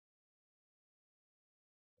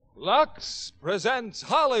Lux presents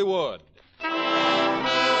Hollywood.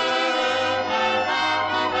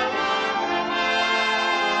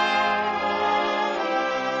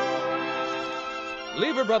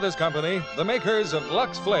 Lever Brothers Company, the makers of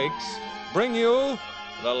Lux Flakes, bring you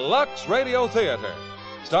the Lux Radio Theater,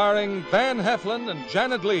 starring Van Heflin and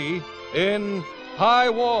Janet Leigh in High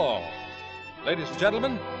Wall. Ladies and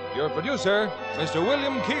gentlemen, your producer, Mr.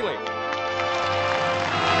 William Keighley.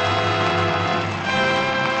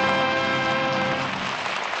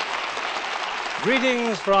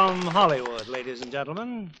 Greetings from Hollywood, ladies and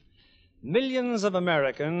gentlemen. Millions of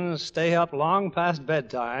Americans stay up long past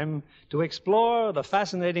bedtime to explore the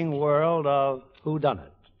fascinating world of whodunit,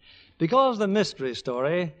 because the mystery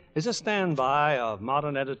story is a standby of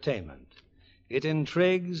modern entertainment. It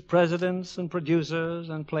intrigues presidents and producers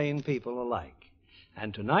and plain people alike.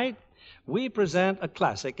 And tonight, we present a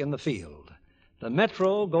classic in the field, the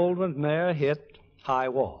Metro-Goldwyn-Mayer hit High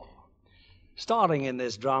Wall. Starting in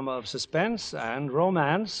this drama of suspense and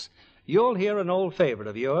romance, you'll hear an old favorite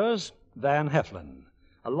of yours, Van Heflin,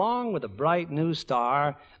 along with a bright new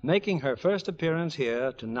star making her first appearance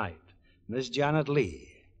here tonight, Miss Janet Leigh.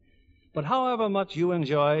 But however much you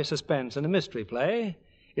enjoy suspense in a mystery play,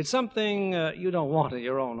 it's something you don't want in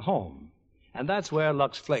your own home. And that's where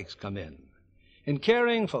Lux Flakes come in. In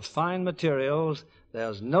caring for fine materials,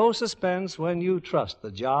 there's no suspense when you trust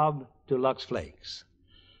the job to Lux Flakes.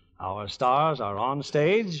 Our stars are on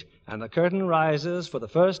stage, and the curtain rises for the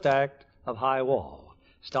first act of High Wall,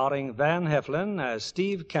 starring Van Heflin as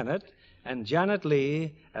Steve Kennett and Janet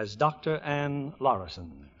Leigh as Dr. Ann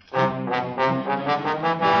Lorison.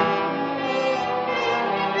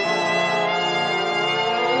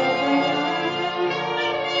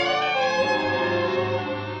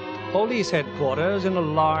 Police headquarters in a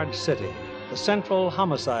large city, the Central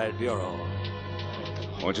Homicide Bureau.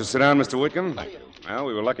 Won't you sit down, Mr. Whitcomb? Thank you. Well,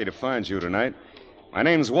 we were lucky to find you tonight. My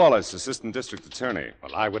name's Wallace, Assistant District Attorney.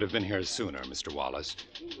 Well, I would have been here sooner, Mr. Wallace,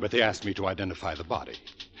 but they asked me to identify the body.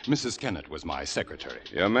 Mrs. Kennett was my secretary.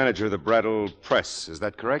 You're manager of the Brattle Press, is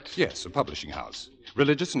that correct? Yes, a publishing house.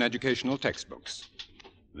 Religious and educational textbooks.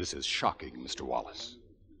 This is shocking, Mr. Wallace.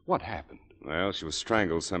 What happened? Well, she was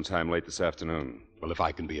strangled sometime late this afternoon. Well, if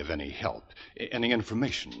I can be of any help, any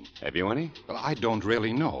information. Have you any? Well, I don't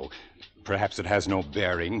really know. Perhaps it has no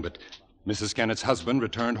bearing, but Mrs. Kennett's husband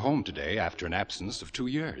returned home today after an absence of 2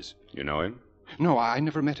 years. You know him? No, I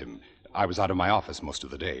never met him. I was out of my office most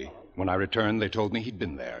of the day. When I returned, they told me he'd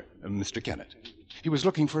been there, Mr. Kennett. He was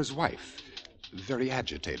looking for his wife. Very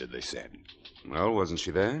agitated, they said. Well, wasn't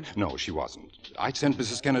she there? No, she wasn't. I sent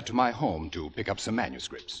Mrs. Kennett to my home to pick up some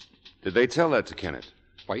manuscripts. Did they tell that to Kennett?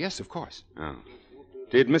 Why, yes, of course. Oh.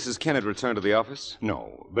 Did Mrs. Kennett return to the office?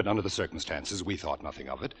 No, but under the circumstances, we thought nothing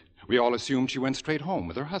of it. We all assumed she went straight home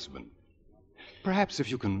with her husband. Perhaps if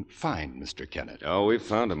you can find Mr. Kennett. Oh, we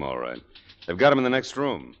found him, all right. They've got him in the next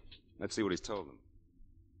room. Let's see what he's told them.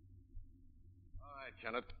 All right,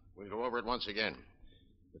 Kennett. We'll go over it once again.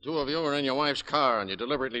 The two of you were in your wife's car, and you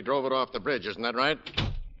deliberately drove it off the bridge, isn't that right?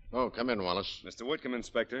 Oh, come in, Wallace. Mr. Whitcomb,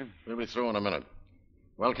 Inspector. We'll be through in a minute.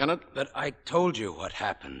 Well, Kennett? But I told you what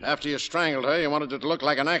happened. After you strangled her, you wanted it to look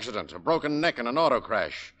like an accident, a broken neck and an auto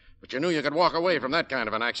crash. But you knew you could walk away from that kind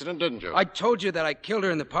of an accident, didn't you? I told you that I killed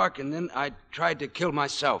her in the park, and then I tried to kill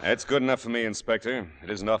myself. That's good enough for me, Inspector. It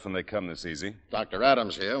isn't often they come this easy. Dr.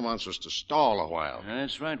 Adams here wants us to stall a while.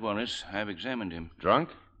 That's right, Wallace. I've examined him. Drunk?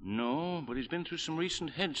 No, but he's been through some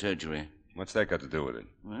recent head surgery. What's that got to do with it?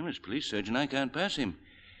 Well, as police surgeon, I can't pass him.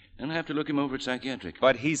 And I have to look him over at psychiatric.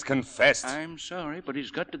 But he's confessed. I'm sorry, but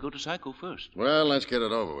he's got to go to psycho first. Well, let's get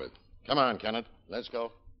it over with. Come on, Kennett. Let's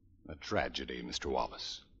go. A tragedy, Mr.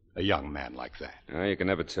 Wallace. A young man like that. You can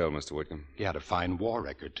never tell, Mr. Whitcomb. He had a fine war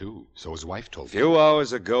record, too. So his wife told A me. few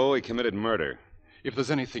hours ago, he committed murder. If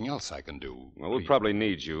there's anything else I can do... Well, we'll please. probably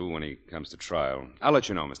need you when he comes to trial. I'll let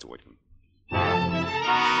you know, Mr. Whitcomb.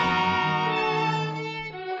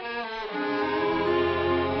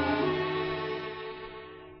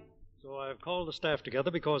 So I've called the staff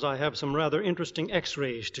together because I have some rather interesting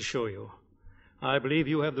x-rays to show you. I believe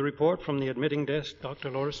you have the report from the admitting desk, Dr.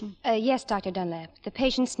 Lorison? Yes, Dr. Dunlap. The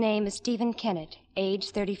patient's name is Stephen Kennett, age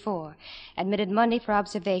 34. Admitted Monday for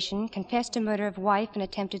observation, confessed to murder of wife and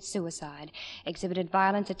attempted suicide. Exhibited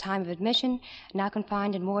violence at time of admission, now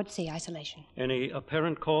confined in Ward C isolation. Any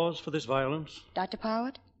apparent cause for this violence? Dr.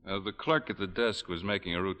 Powart? The clerk at the desk was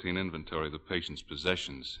making a routine inventory of the patient's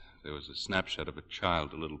possessions. There was a snapshot of a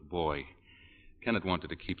child, a little boy. Kennett wanted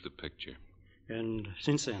to keep the picture. And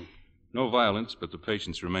since then? No violence, but the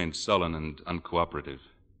patients remained sullen and uncooperative.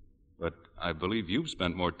 But I believe you've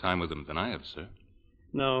spent more time with him than I have, sir.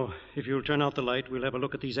 Now, if you'll turn out the light, we'll have a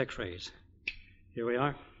look at these x-rays. Here we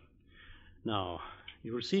are. Now,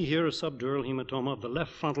 you will see here a subdural hematoma of the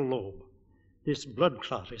left frontal lobe. This blood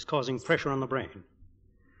clot is causing pressure on the brain.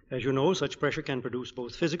 As you know, such pressure can produce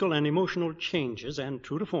both physical and emotional changes, and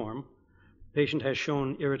true to form, the patient has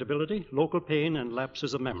shown irritability, local pain, and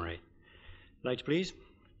lapses of memory. Lights, please.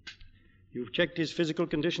 You've checked his physical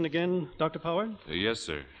condition again, Dr. Power? Yes,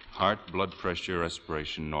 sir. Heart, blood pressure,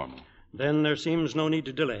 respiration, normal. Then there seems no need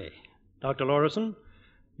to delay. Dr. Lorison,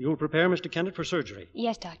 you'll prepare Mr. Kennett for surgery.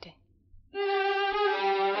 Yes, Doctor.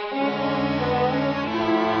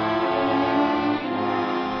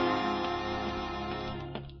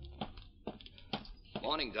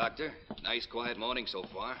 Morning, Doctor. Nice, quiet morning so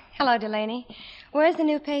far. Hello, Delaney. Where's the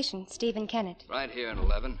new patient, Stephen Kennett? Right here in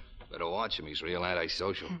 11. Better watch him. He's real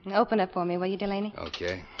antisocial. Open up for me, will you, Delaney?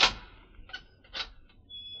 Okay.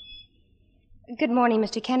 Good morning,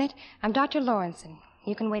 Mr. Kennett. I'm Dr. Lawrenson.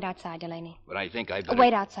 You can wait outside, Delaney. But I think I better...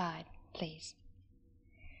 Wait outside, please.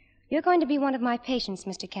 You're going to be one of my patients,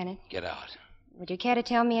 Mr. Kennett. Get out. Would you care to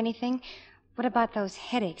tell me anything? What about those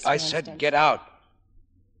headaches, I for said instance? get out.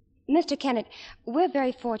 Mr. Kennett, we're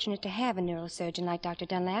very fortunate to have a neurosurgeon like Dr.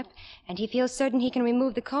 Dunlap, and he feels certain he can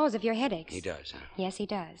remove the cause of your headaches. He does, huh? Yes, he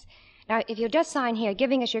does. Now, if you'll just sign here,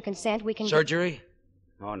 giving us your consent, we can... Surgery?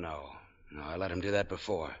 Oh, no. No, I let him do that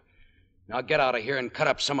before. Now get out of here and cut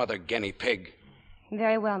up some other guinea pig.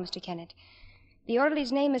 Very well, Mr. Kennett. The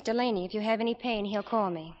orderly's name is Delaney. If you have any pain, he'll call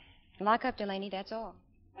me. Lock up, Delaney, that's all.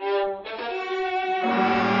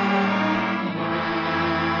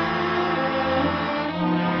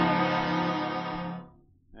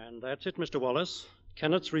 And that's it, Mr. Wallace.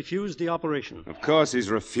 Kennett's refused the operation. Of course he's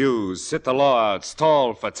refused. Sit the law out,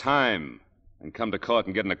 stall for time, and come to court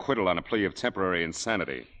and get an acquittal on a plea of temporary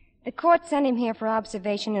insanity. The court sent him here for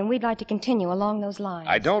observation, and we'd like to continue along those lines.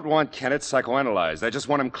 I don't want Kennett psychoanalyzed. I just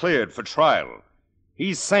want him cleared for trial.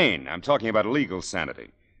 He's sane. I'm talking about legal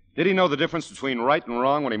sanity. Did he know the difference between right and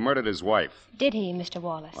wrong when he murdered his wife? Did he, Mr.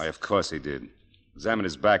 Wallace? Why, of course he did. Examine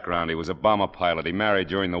his background. He was a bomber pilot. He married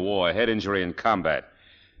during the war, head injury in combat.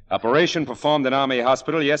 Operation performed in Army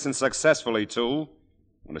hospital, yes, and successfully, too.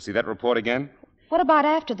 Want to see that report again? What about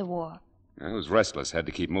after the war? He was restless, had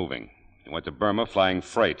to keep moving. He went to Burma flying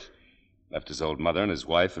freight. Left his old mother and his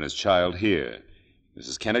wife and his child here.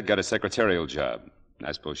 Mrs. Kennett got a secretarial job.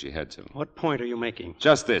 I suppose she had to. What point are you making?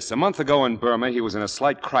 Just this. A month ago in Burma, he was in a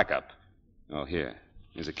slight crack-up. Oh, here.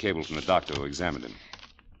 Here's a cable from the doctor who examined him.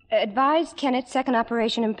 Advised Kennett second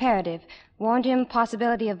operation imperative. Warned him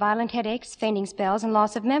possibility of violent headaches, fainting spells, and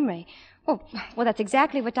loss of memory. Oh, well, that's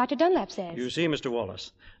exactly what Dr. Dunlap says. You see, Mr.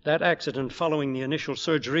 Wallace, that accident following the initial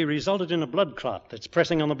surgery resulted in a blood clot that's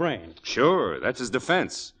pressing on the brain. Sure, that's his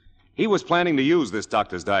defense. He was planning to use this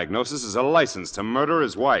doctor's diagnosis as a license to murder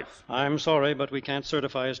his wife. I'm sorry, but we can't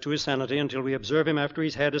certify as to his sanity until we observe him after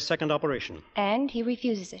he's had his second operation. And he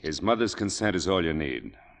refuses it. His mother's consent is all you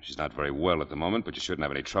need. She's not very well at the moment, but you shouldn't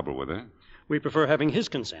have any trouble with her. We prefer having his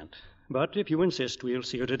consent. But if you insist, we'll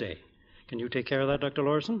see her today. Can you take care of that, Dr.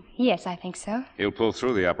 Lawson? Yes, I think so. He'll pull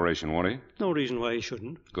through the operation, won't he? No reason why he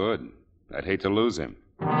shouldn't. Good. I'd hate to lose him.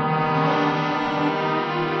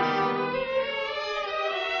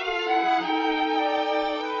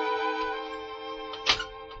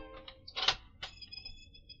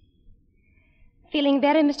 Feeling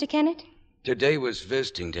better, Mr. Kennett? Today was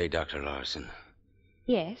visiting day, Dr. Larson.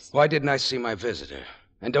 Yes. Why didn't I see my visitor?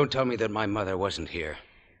 And don't tell me that my mother wasn't here.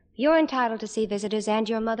 You're entitled to see visitors, and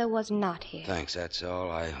your mother was not here. Thanks, that's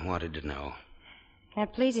all I wanted to know.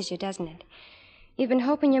 That pleases you, doesn't it? You've been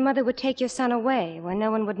hoping your mother would take your son away where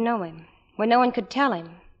no one would know him, where no one could tell him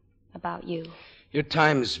about you. Your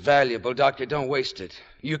time's valuable, Doctor. Don't waste it.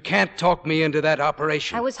 You can't talk me into that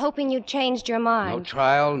operation. I was hoping you'd changed your mind. No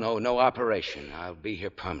trial, no operation. I'll be here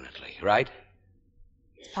permanently, right?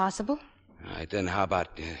 It's possible. All right, then how about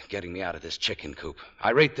getting me out of this chicken coop? I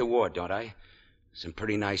rate the ward, don't I? Some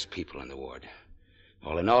pretty nice people in the ward.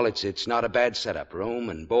 All in all, it's not a bad setup. Room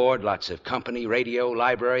and board, lots of company, radio,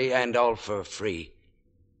 library, and all for free.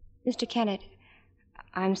 Mr. Kennett,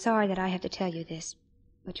 I'm sorry that I have to tell you this,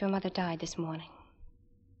 but your mother died this morning.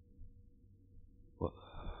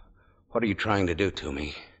 What are you trying to do to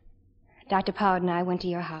me? Dr. Powell and I went to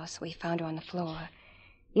your house. We found her on the floor.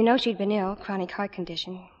 You know she'd been ill, chronic heart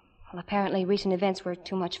condition. Well, apparently recent events were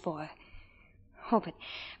too much for her. Oh,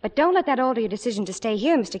 but don't let that alter your decision to stay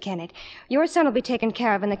here, Mr. Kennett. Your son will be taken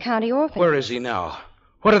care of in the county orphanage. Where is he now?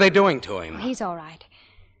 What are they doing to him? Well, he's all right.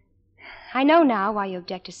 I know now why you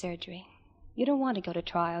object to surgery. You don't want to go to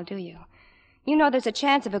trial, do you? You know there's a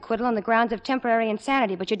chance of acquittal on the grounds of temporary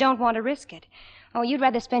insanity, but you don't want to risk it. Oh, you'd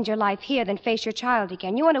rather spend your life here than face your child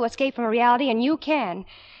again. You want to escape from reality, and you can.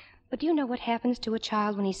 But do you know what happens to a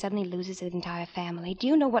child when he suddenly loses his entire family? Do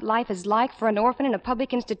you know what life is like for an orphan in a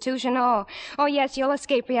public institution? Oh, yes, you'll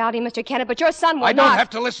escape reality, Mr. Kennett, but your son will I not. don't have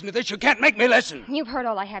to listen to this. You can't make me listen. You've heard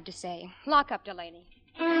all I have to say. Lock up, Delaney.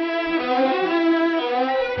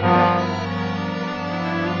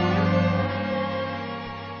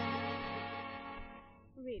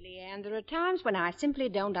 Really, Anne, there are times when I simply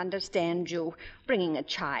don't understand you. Bringing a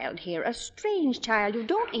child here, a strange child you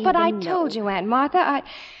don't even know. But I told you, Aunt Martha,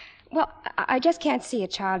 I just can't see a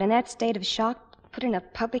child in that state of shock put in a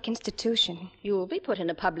public institution. You'll be put in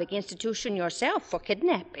a public institution yourself for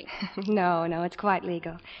kidnapping. No, it's quite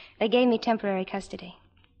legal. They gave me temporary custody.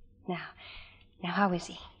 Now, how is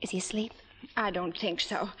he? Is he asleep? I don't think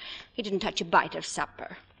so. He didn't touch a bite of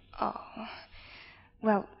supper. Oh.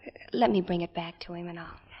 Well, let me bring it back to him, and I'll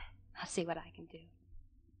see what I can do.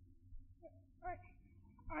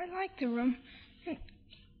 I like the room.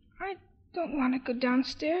 I don't want to go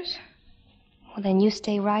downstairs. Well, then you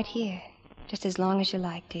stay right here, just as long as you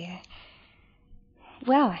like, dear.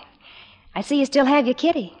 Well, I see you still have your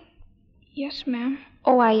kitty. Yes, ma'am.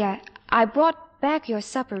 Oh, I brought back your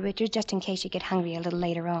supper, Richard, just in case you get hungry a little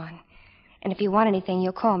later on. And if you want anything,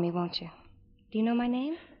 you'll call me, won't you? Do you know my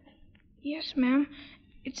name? Yes, ma'am.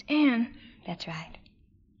 It's Anne. That's right.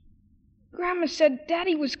 Grandma said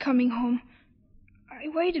Daddy was coming home. I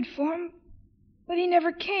waited for him, but he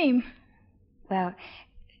never came. Well,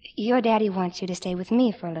 your daddy wants you to stay with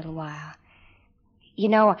me for a little while. You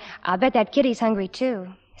know, I'll bet that kitty's hungry, too.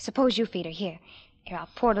 Suppose you feed her. Here, I'll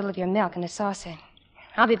pour a little of your milk in the saucer.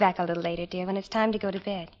 I'll be back a little later, dear, when it's time to go to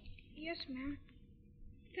bed. Yes, ma'am.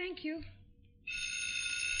 Thank you.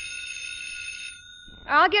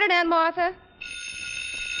 I'll get it, Aunt Martha.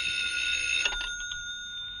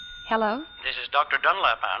 Hello? This is Dr.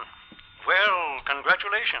 Dunlap, Anne. Well,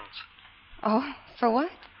 congratulations. Oh, for what?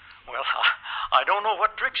 Well, I don't know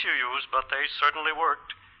what tricks you used, but they certainly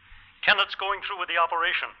worked. Kennett's going through with the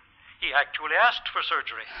operation. He actually asked for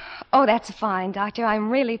surgery. Oh, that's fine, Doctor. I'm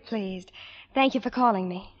really pleased. Thank you for calling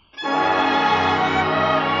me.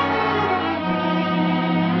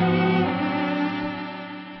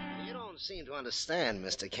 You don't seem to understand,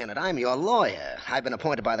 Mr. Kennett. I'm your lawyer. I've been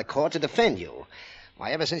appointed by the court to defend you.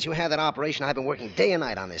 Why, ever since you had that operation, I've been working day and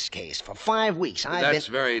night on this case. For 5 weeks, That's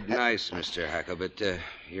very nice, Mr. Hackle, but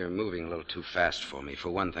you're moving a little too fast for me. For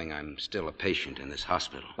one thing, I'm still a patient in this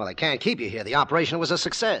hospital. Well, they can't keep you here. The operation was a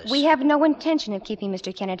success. We have no intention of keeping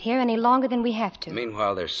Mr. Kennett here any longer than we have to.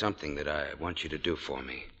 Meanwhile, there's something that I want you to do for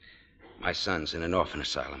me. My son's in an orphan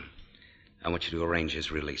asylum. I want you to arrange his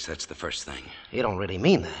release. That's the first thing. You don't really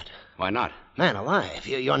mean that. Why not? Man alive,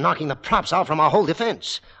 you're knocking the props out from our whole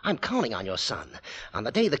defense. I'm counting on your son. On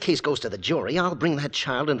the day the case goes to the jury, I'll bring that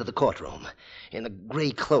child into the courtroom. In the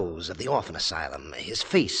gray clothes of the orphan asylum, his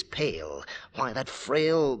face pale. Why, that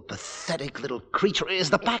frail, pathetic little creature is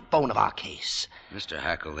the backbone of our case. Mr.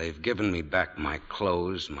 Hackle, they've given me back my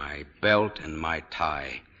clothes, my belt, and my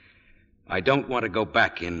tie. I don't want to go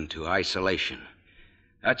back into isolation.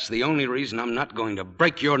 That's the only reason I'm not going to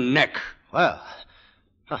break your neck. Well,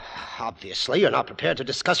 obviously, you're not prepared to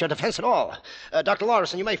discuss your defense at all. Dr.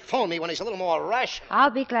 Lawrison, you may phone me when he's a little more rational. I'll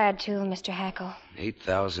be glad to, Mr. Hackle.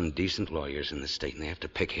 8,000 decent lawyers in the state, and they have to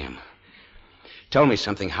pick him. Tell me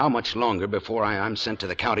something. How much longer before I'm sent to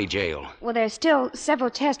the county jail? Well, there's still several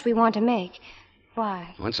tests we want to make.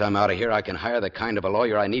 Why? Once I'm out of here, I can hire the kind of a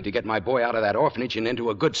lawyer I need to get my boy out of that orphanage and into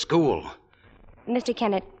a good school. Mr.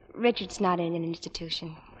 Kennett, Richard's not in an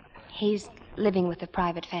institution. He's living with a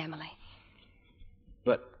private family.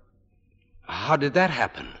 But how did that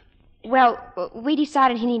happen? Well, we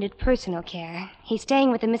decided he needed personal care. He's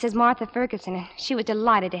staying with the Mrs. Martha Ferguson, and she was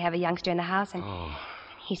delighted to have a youngster in the house, and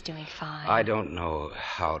he's doing fine. I don't know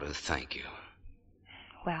how to thank you.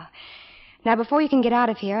 Well, now before you can get out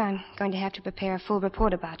of here, I'm going to have to prepare a full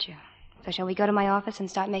report about you. So shall we go to my office and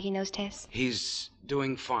start making those tests? He's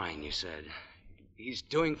doing fine, you said. He's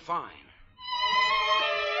doing fine.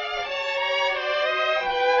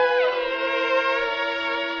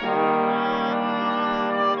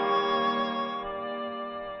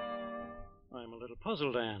 I'm a little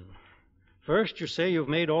puzzled, Anne. First, you say you've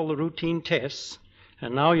made all the routine tests,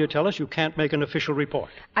 and now you tell us you can't make an official report.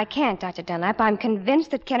 I can't, Dr. Dunlap. I'm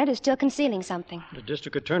convinced that Kennett is still concealing something. The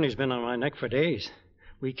district attorney's been on my neck for days.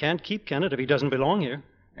 We can't keep Kennett if he doesn't belong here.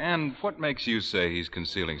 And what makes you say he's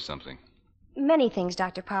concealing something? Many things,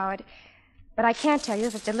 Dr. Poward. But I can't tell you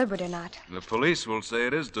if it's deliberate or not. The police will say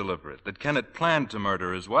it is deliberate, that Kennett planned to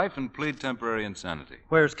murder his wife and plead temporary insanity.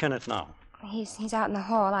 Where's Kennett now? He's out in the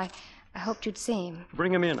hall. I hoped you'd see him.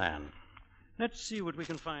 Bring him in, Anne. Let's see what we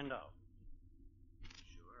can find out.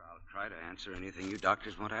 Sure, I'll try to answer anything you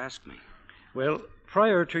doctors want to ask me. Well,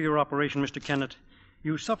 prior to your operation, Mr. Kennett,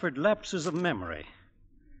 you suffered lapses of memory.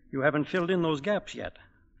 You haven't filled in those gaps yet.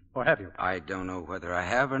 Or have you? I don't know whether I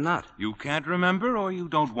have or not. You can't remember or you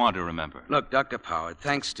don't want to remember? Look, Dr. Power,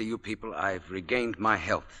 thanks to you people, I've regained my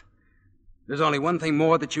health. There's only one thing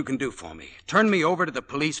more that you can do for me. Turn me over to the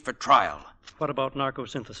police for trial. What about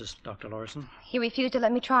narcosynthesis, Dr. Larson? He refused to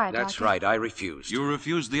let me try it, That's Doctor. right, I refused. You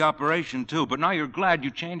refused the operation, too, but now you're glad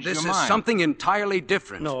you changed your mind. This is something entirely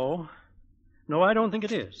different. No, I don't think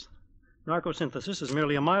it is. Narcosynthesis is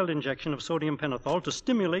merely a mild injection of sodium pentothal to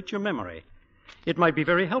stimulate your memory. It might be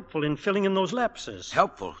very helpful in filling in those lapses.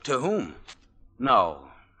 Helpful? To whom? No,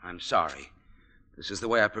 I'm sorry. This is the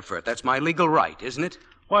way I prefer it. That's my legal right, isn't it?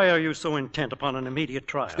 Why are you so intent upon an immediate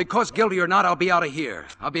trial? Because, guilty or not, I'll be out of here.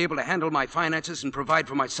 I'll be able to handle my finances and provide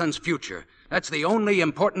for my son's future. That's the only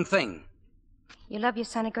important thing. You love your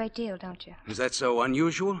son a great deal, don't you? Is that so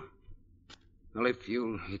unusual? Well, if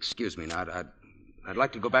you'll excuse me now, I'd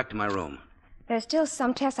like to go back to my room. There's still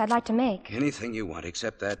some tests I'd like to make. Anything you want,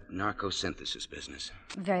 except that narcosynthesis business.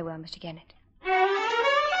 Very well, Mr. Kennett.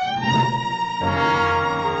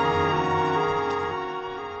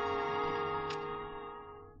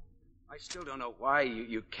 I still don't know why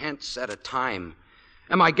you can't set a time.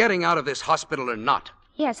 Am I getting out of this hospital or not?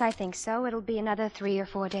 Yes, I think so. It'll be another 3 or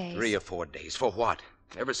 4 days. 3 or 4 days. For what?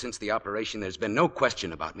 Ever since the operation, there's been no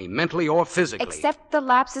question about me, mentally or physically. Except the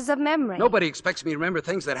lapses of memory. Nobody expects me to remember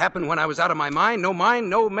things that happened when I was out of my mind. No mind,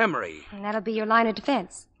 no memory. And that'll be your line of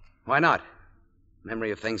defense. Why not?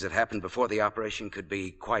 Memory of things that happened before the operation could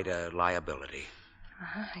be quite a liability.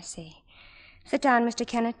 I see. Sit down, Mr.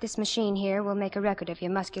 Kennett. This machine here will make a record of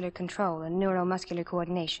your muscular control and neuromuscular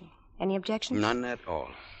coordination. Any objections? None at all.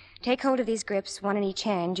 Take hold of these grips, one in each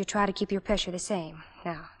hand. You try to keep your pressure the same.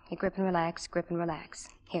 Now, you grip and relax, grip and relax.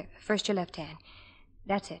 Here, first your left hand.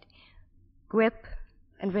 That's it. Grip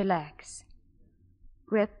and relax.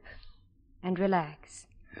 Grip and relax.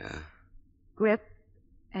 Yeah? Grip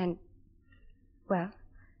and... well?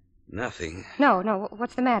 Nothing. No,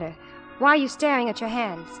 what's the matter? Why are you staring at your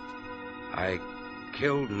hands? I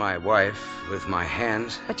killed my wife with my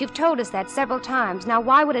hands. But you've told us that several times. Now,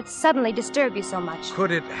 why would it suddenly disturb you so much?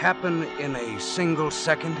 Could it happen in a single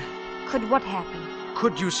second? Could what happen?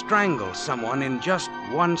 Could you strangle someone in just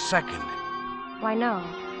 1 second? Why, no.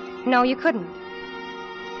 No, you couldn't.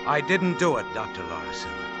 I didn't do it, Dr. Larson.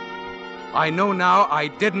 I know now I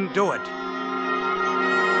didn't do it.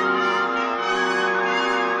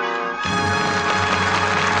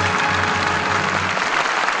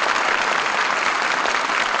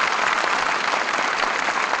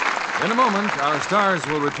 In a moment, our stars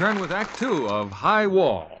will return with Act Two of High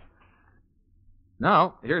Wall.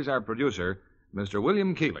 Now, here's our producer, Mr.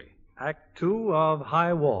 William Keeley. Act Two of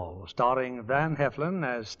High Wall, starring Van Heflin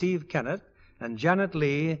as Steve Kennett and Janet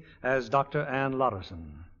Lee as Dr. Ann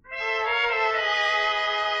Lotterson.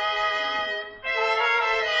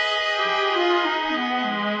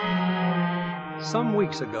 Some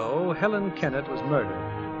weeks ago, Helen Kennett was murdered.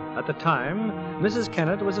 At the time, Mrs.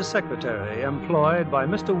 Kennett was a secretary employed by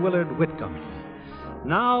Mr. Willard Whitcomb.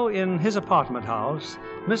 Now, in his apartment house,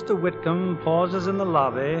 Mr. Whitcomb pauses in the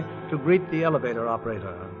lobby to greet the elevator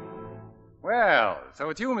operator. Well, so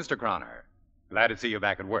it's you, Mr. Croner. Glad to see you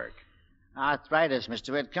back at work. Arthritis,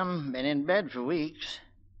 Mr. Whitcomb. Been in bed for weeks.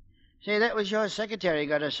 Say, that was your secretary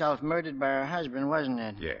got herself murdered by her husband, wasn't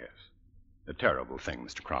it? Yes. A terrible thing,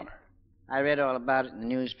 Mr. Croner. I read all about it in the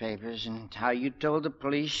newspapers and how you told the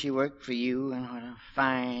police she worked for you and what a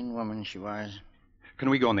fine woman she was. Can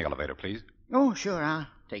we go in the elevator, please? Oh, sure, I'll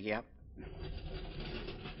take you up.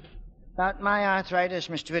 About my arthritis,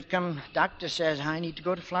 Mr. Whitcomb, doctor says I need to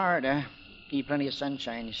go to Florida. Need plenty of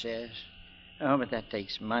sunshine, he says. Oh, but that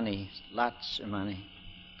takes money, lots of money.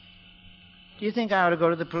 Do you think I ought to go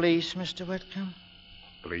to the police, Mr. Whitcomb?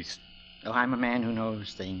 Police? Oh, I'm a man who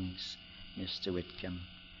knows things, Mr. Whitcomb.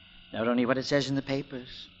 Not only what it says in the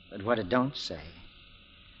papers, but what it don't say.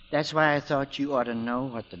 That's why I thought you ought to know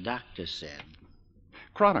what the doctor said.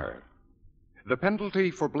 Croner, the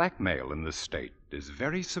penalty for blackmail in this state is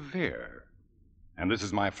very severe. And this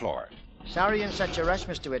is my floor. Sorry you're in such a rush,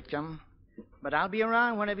 Mr. Whitcomb, but I'll be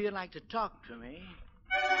around whenever you'd like to talk to me.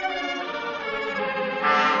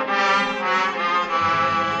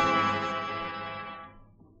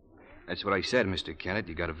 That's what I said, Mr. Kennett.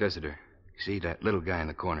 You got a visitor. See that little guy in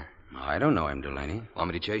the corner? I don't know him, Delaney.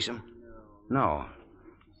 Want me to chase him? No.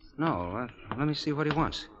 Let me see what he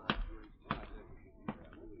wants.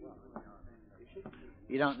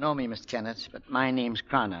 You don't know me, Mr. Kennett, but my name's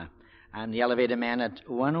Croner. I'm the elevator man at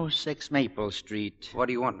 106 Maple Street. What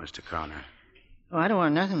do you want, Mr. Croner? Oh, I don't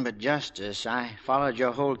want nothing but justice. I followed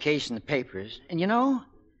your whole case in the papers. And you know,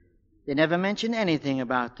 They never mention anything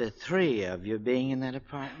about the three of you being in that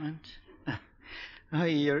apartment. Oh,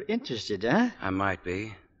 you're interested, huh? I might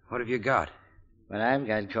be. What have you got? What I've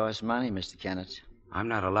got costs money, Mr. Kennett. I'm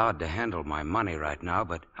not allowed to handle my money right now,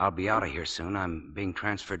 but I'll be out of here soon. I'm being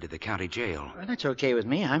transferred to the county jail. Well, that's okay with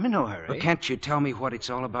me. I'm in no hurry. Well, can't you tell me what it's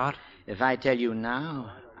all about? If I tell you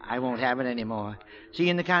now, I won't have it anymore. See you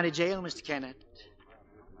in the county jail, Mr. Kennett.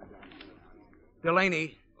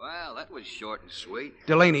 Delaney. Well, that was short and sweet.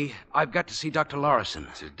 Delaney, I've got to see Dr. Lorison.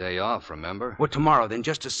 It's your day off, remember? Well, tomorrow, then,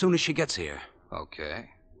 just as soon as she gets here. Okay.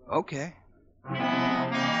 Okay.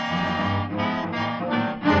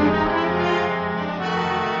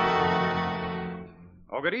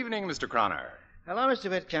 Oh, good evening, Mr. Croner. Hello, Mr.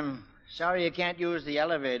 Whitcomb. Sorry you can't use the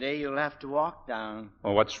elevator. You'll have to walk down.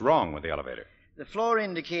 Well, what's wrong with the elevator? The floor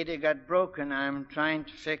indicator got broken. I'm trying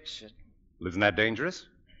to fix it. Well, isn't that dangerous?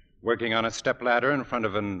 Working on a stepladder in front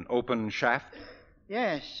of an open shaft?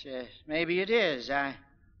 Yes. Maybe it is. I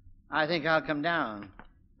think I'll come down.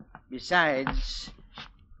 Besides,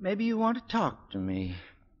 maybe you want to talk to me.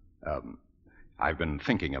 I've been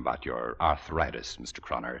thinking about your arthritis, Mr.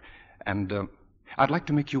 Croner, and I'd like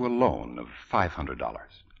to make you a loan of $500.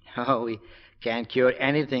 Oh, we can't cure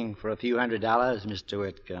anything for a few $100, Mr.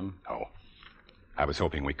 Whitcomb. Oh, I was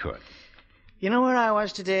hoping we could. You know where I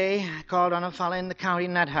was today? I called on a fellow in the county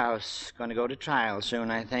nut house. Going to go to trial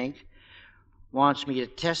soon, I think. Wants me to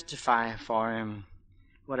testify for him.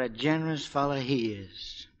 What a generous fellow he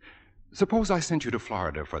is. Suppose I sent you to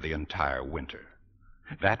Florida for the entire winter.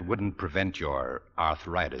 That wouldn't prevent your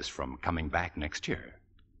arthritis from coming back next year.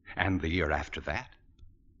 And the year after that?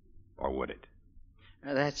 Or would it?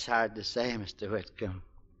 That's hard to say, Mr. Whitcomb.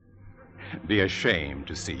 Be ashamed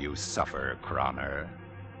to see you suffer, Croner.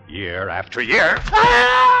 Year after year.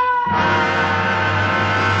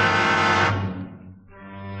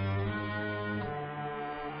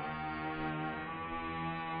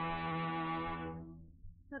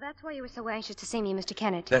 So that's why you were so anxious to see me, Mr.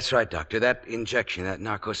 Kennett. That's right, Doctor. That injection, that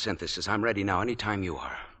narcosynthesis. I'm ready now, any time you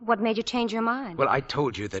are. What made you change your mind? Well, I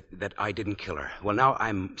told you that I didn't kill her. Well, now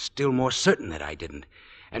I'm still more certain that I didn't.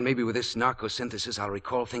 And maybe with this narcosynthesis, I'll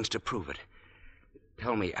recall things to prove it.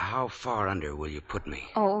 Tell me, how far under will you put me?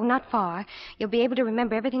 Oh, not far. You'll be able to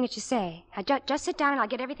remember everything that you say. Now, just sit down and I'll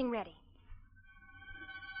get everything ready.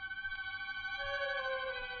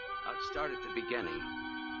 I'll start at the beginning.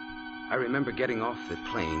 I remember getting off the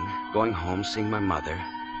plane, going home, seeing my mother.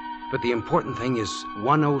 But the important thing is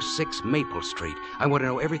 106 Maple Street. I want to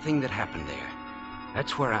know everything that happened there.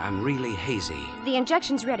 That's where I'm really hazy. The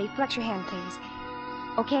injection's ready. Flex your hand, please.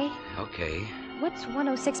 Okay? Okay. What's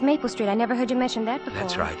 106 Maple Street? I never heard you mention that before.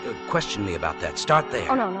 That's right. Question me about that. Start there.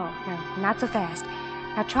 Oh, no, not so fast.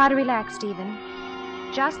 Now try to relax, Stephen.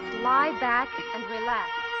 Just lie back and relax.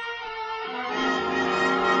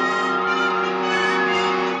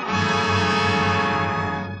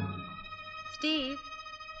 Steve,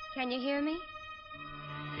 can you hear me?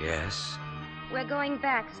 Yes. We're going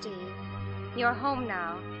back, Steve. You're home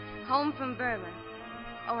now. Home from Burma.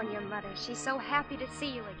 Oh, and your mother. She's so happy to see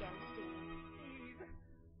you again, Steve.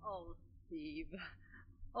 Oh, Steve.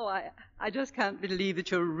 Oh, I just can't believe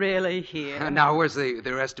that you're really here. Now, where's the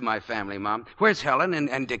rest of my family, Mom? Where's Helen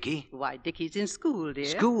and Dickie? Why, Dickie's in school, dear.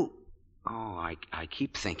 School? Oh, I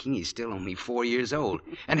keep thinking he's still only 4 years old.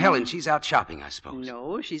 And Helen, she's out shopping, I suppose.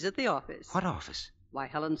 No, she's at the office. What office? Why,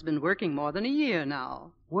 Helen's been working more than a year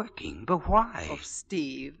now. Working? But why? Oh,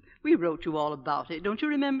 Steve, we wrote you all about it. Don't you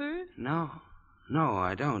remember? No,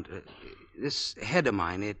 I don't. This head of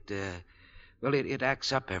mine, it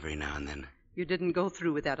acts up every now and then. You didn't go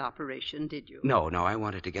through with that operation, did you? No, I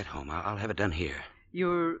wanted to get home. I'll have it done here.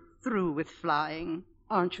 You're through with flying,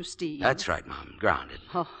 aren't you, Steve? That's right, Mom. Grounded.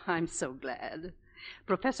 Oh, I'm so glad.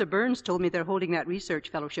 Professor Burns told me they're holding that research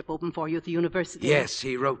fellowship open for you at the university. Yes,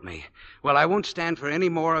 he wrote me. Well, I won't stand for any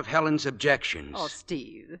more of Helen's objections. Oh,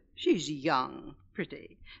 Steve, she's young,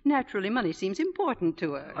 pretty. Naturally, money seems important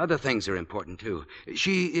to her. Other things are important, too.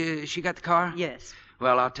 She got the car? Yes.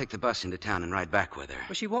 Well, I'll take the bus into town and ride back with her.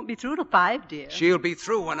 Well, she won't be through till 5, dear. She'll be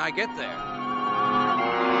through when I get there.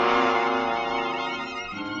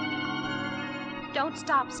 Don't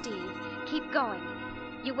stop, Steve. Keep going.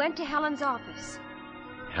 You went to Helen's office.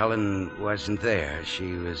 Helen wasn't there.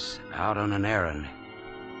 She was out on an errand.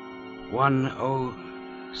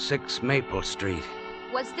 106 Maple Street.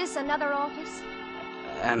 Was this another office?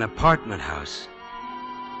 An apartment house.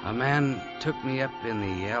 A man took me up in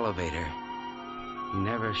the elevator. He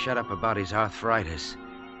never shut up about his arthritis.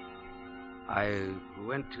 I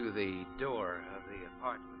went to the door of the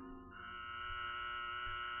apartment.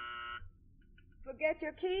 Forget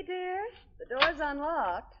your key, dear? The door's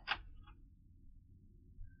unlocked.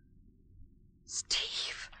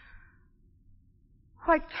 Steve.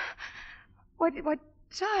 Why,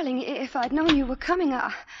 darling, if I'd known you were coming,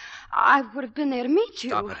 I would have been there to meet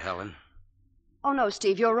you. Stop it, Helen. Oh, no,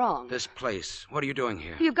 Steve, you're wrong. This place. What are you doing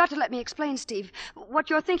here? You've got to let me explain, Steve. What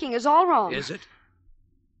you're thinking is all wrong. Is it?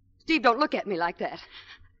 Steve, don't look at me like that.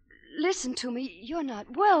 Listen to me. You're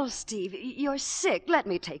not well, Steve. You're sick. Let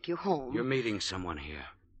me take you home. You're meeting someone here,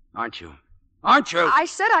 aren't you? Aren't you? I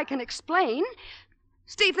said I can explain.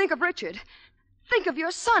 Steve, think of Richard. Think of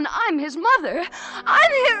your son. I'm his mother.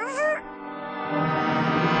 I'm his...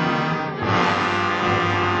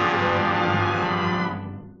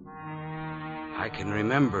 I can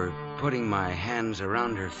remember putting my hands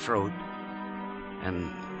around her throat,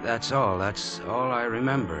 and that's all. That's all I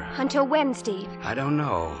remember. Until when, Steve? I don't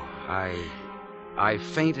know. I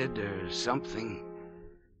fainted or something.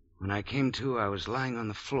 When I came to, I was lying on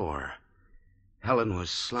the floor. Helen was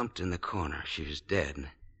slumped in the corner. She was dead.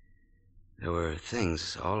 There were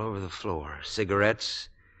things all over the floor. Cigarettes,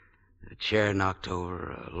 a chair knocked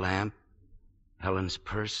over, a lamp, Helen's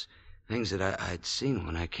purse, things that I'd seen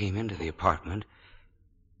when I came into the apartment.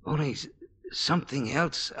 Only something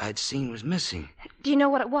else I'd seen was missing. Do you know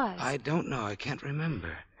what it was? I don't know. I can't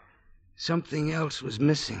remember. Something else was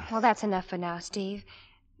missing. Well, that's enough for now, Steve.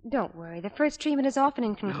 Don't worry. The first treatment is often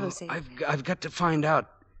inconclusive. No, I've got to find out.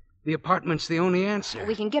 The apartment's the only answer.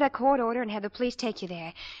 We can get a court order and have the police take you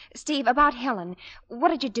there. Steve, about Helen, what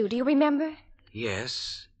did you do? Do you remember?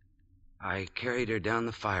 Yes. I carried her down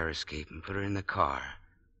the fire escape and put her in the car.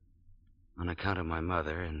 On account of my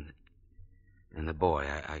mother and the boy,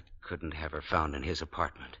 I couldn't have her found in his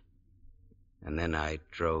apartment. And then I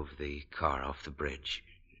drove the car off the bridge,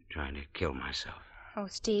 trying to kill myself. Oh,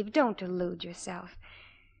 Steve, don't delude yourself.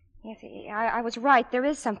 Yes, I was right. There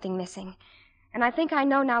is something missing. And I think I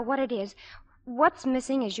know now what it is. What's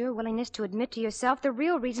missing is your willingness to admit to yourself the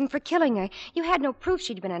real reason for killing her. You had no proof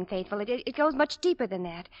she'd been unfaithful. It goes much deeper than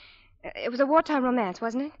that. It was a wartime romance,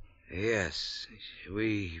 wasn't it? Yes.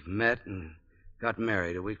 We met and got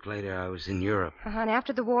married. A week later, I was in Europe. And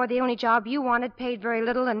after the war, the only job you wanted paid very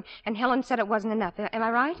little, and Helen said it wasn't enough. Am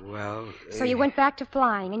I right? Well... So you went back to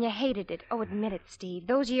flying, and you hated it. Oh, admit it, Steve.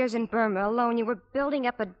 Those years in Burma alone, you were building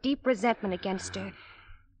up a deep resentment against her.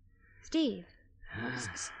 Steve.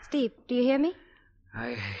 Steve, do you hear me?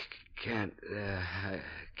 I can't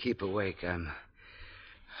keep awake.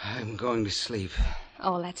 I'm going to sleep.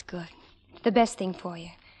 Oh, that's good. It's the best thing for you.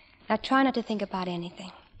 Now try not to think about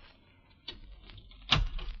anything.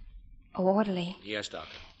 Oh, orderly. Yes,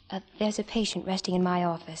 Doctor. There's a patient resting in my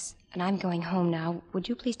office, and I'm going home now. Would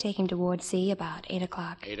you please take him to Ward C about 8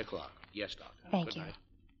 o'clock? 8 o'clock. Yes, Doctor. Thank Good you. night.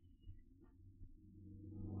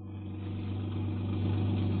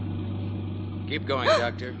 Keep going,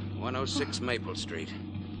 Doctor. 106 Maple Street.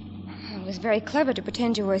 It was very clever to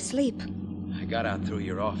pretend you were asleep. I got out through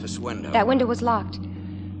your office window. That window was locked.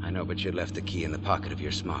 I know, but you left the key in the pocket of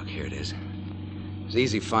your smock. Here it is. It's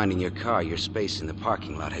easy finding your car. Your space in the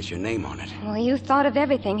parking lot has your name on it. Well, you thought of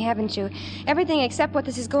everything, haven't you? Everything except what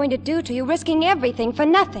this is going to do to you, risking everything for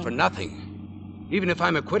nothing. For nothing? Even if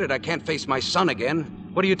I'm acquitted, I can't face my son again.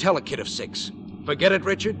 What do you tell a kid of 6? Forget it,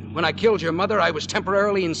 Richard? When I killed your mother, I was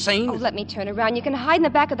temporarily insane? Oh, let me turn around. You can hide in the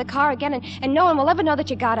back of the car again, and no one will ever know that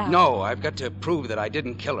you got out. No, I've got to prove that I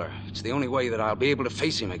didn't kill her. It's the only way that I'll be able to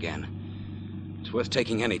face him again. It's worth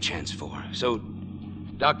taking any chance for. So,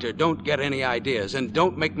 Doctor, don't get any ideas, and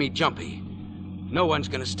don't make me jumpy. No one's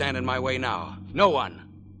going to stand in my way now. No one.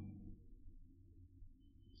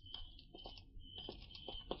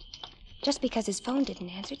 Just because his phone didn't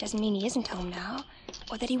answer doesn't mean he isn't home now,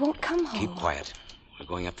 or that he won't come home. Keep quiet. We're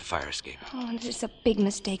going up the fire escape. Oh, this is a big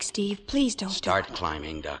mistake, Steve. Please don't Start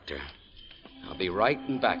climbing, Doctor. I'll be right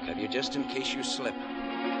in back of you just in case you slip.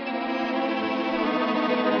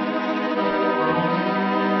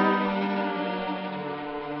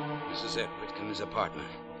 This is it, Whitcomb's apartment.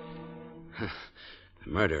 The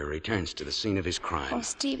murderer returns to the scene of his crime. Oh,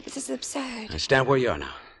 Steve, this is absurd. Now stand where you are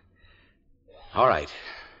now. All right.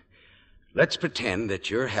 Let's pretend that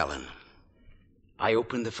you're Helen. I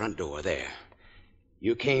opened the front door there.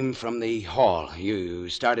 You came from the hall. You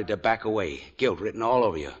started to back away, guilt written all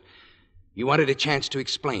over you. You wanted a chance to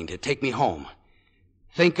explain, to take me home.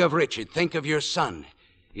 Think of Richard. Think of your son.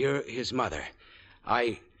 You're his mother.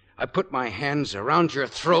 I put my hands around your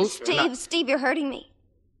throat. Steve, you're hurting me.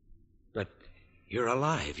 But you're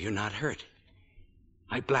alive. You're not hurt.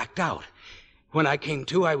 I blacked out. When I came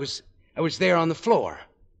to, I was there on the floor.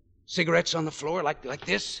 Cigarettes on the floor like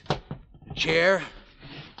this. Chair.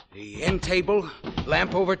 The end table.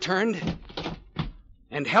 Lamp overturned.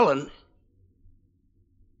 And Helen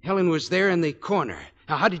was there in the corner.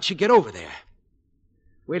 Now, how did she get over there?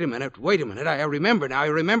 Wait a minute. I remember now. I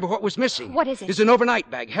remember what was missing. What is it? It's an overnight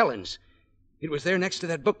bag, Helen's. It was there next to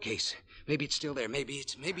that bookcase. Maybe it's still there. Maybe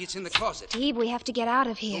it's in the closet. Steve, we have to get out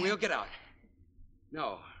of here. Well, we'll get out.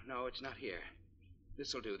 No, it's not here.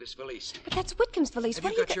 This'll do, this valise. But that's Whitcomb's valise.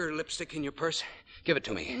 Have you got your lipstick in your purse? Give it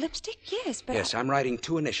to me. Lipstick? Yes, but... Yes, I'm writing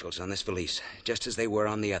 2 initials on this valise, just as they were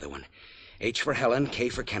on the other one. H for Helen, K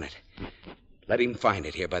for Kenneth. Let him find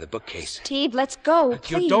it here by the bookcase. Steve, let's go,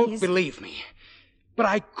 please. You don't believe me. But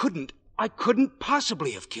I couldn't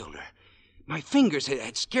possibly have killed her. My fingers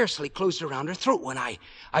had scarcely closed around her throat when I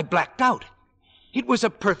blacked out. It was a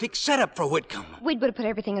perfect setup for Whitcomb. We'd better put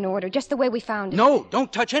everything in order, just the way we found it. No,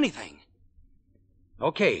 don't touch anything.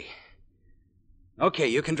 Okay,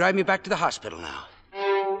 you can drive me back to the hospital now.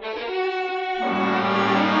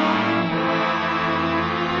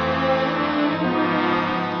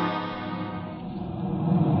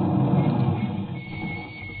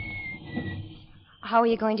 How are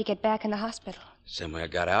you going to get back in the hospital? Same way I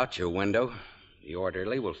got out, your window. The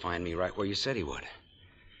orderly will find me right where you said he would.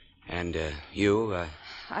 And, you,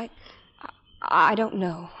 I don't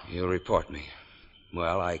know. You'll report me.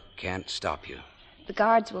 Well, I can't stop you. The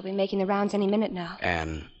guards will be making the rounds any minute now.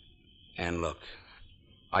 And look,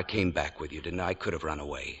 I came back with you, didn't I? I could have run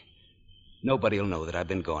away. Nobody'll know that I've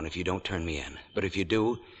been gone if you don't turn me in. But if you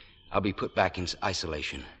do, I'll be put back in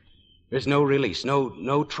isolation. There's no release,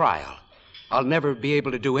 no trial. I'll never be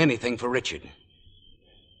able to do anything for Richard.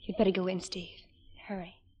 You'd better go in, Steve.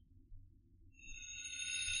 Hurry.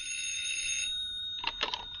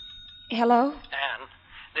 Hello? Anne,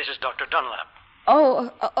 this is Dr. Dunlap.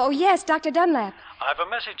 Oh, yes, Dr. Dunlap. I've a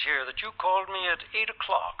message here that you called me at 8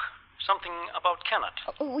 o'clock. Something about Kenneth.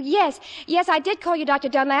 Oh, yes, I did call you Dr.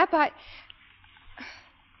 Dunlap. But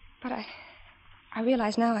I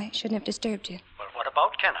realize now I shouldn't have disturbed you. Well, what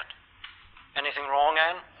about Kenneth? Anything wrong,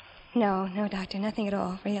 Anne? No, Doctor, nothing at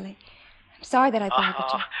all, really. I'm sorry that I bothered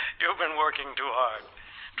you. You've been working too hard.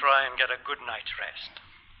 Try and get a good night's rest.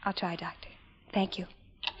 I'll try, Doctor. Thank you.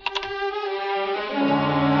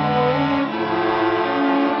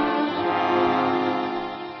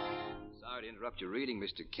 Sorry to interrupt your reading,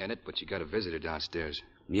 Mr. Kennett, but you got a visitor downstairs.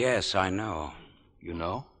 Yes, I know. You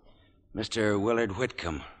know? Mr. Willard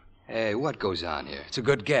Whitcomb. Hey, what goes on here? It's a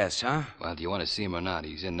good guess, huh? Well, do you want to see him or not?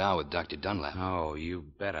 He's in now with Dr. Dunlap. Oh, you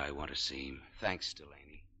bet I want to see him. Thanks, Delaney.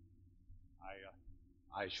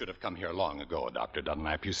 I should have come here long ago, Dr.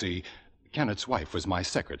 Dunlap. You see, Kenneth's wife was my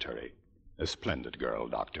secretary. A splendid girl,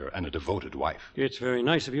 Doctor, and a devoted wife. It's very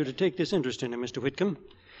nice of you to take this interest in him, Mr. Whitcomb.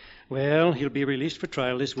 Well, he'll be released for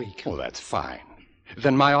trial this week. Oh, that's fine.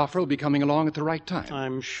 Then my offer will be coming along at the right time.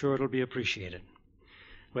 I'm sure it'll be appreciated.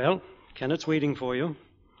 Well, Kenneth's waiting for you.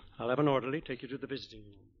 I'll have an orderly take you to the visiting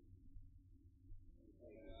room.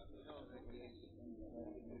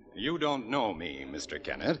 You don't know me, Mr.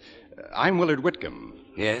 Kenneth. I'm Willard Whitcomb.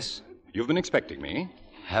 Yes? You've been expecting me.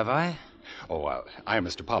 Have I? Oh, I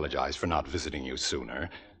must apologize for not visiting you sooner.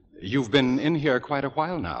 You've been in here quite a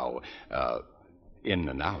while now. In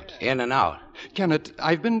and out. In and out? Kenneth,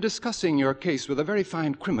 I've been discussing your case with a very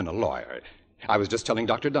fine criminal lawyer. I was just telling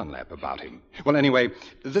Dr. Dunlap about him. Well, anyway,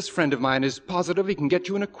 this friend of mine is positive he can get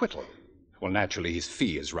you an acquittal. Well, naturally, his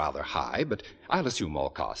fee is rather high, but I'll assume all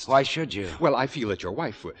costs. Why should you? Well, I feel that your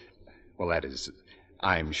wife would... Well, that is...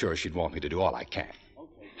 I'm sure she'd want me to do all I can.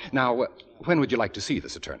 Now, when would you like to see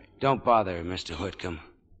this attorney? Don't bother, Mr. Whitcomb.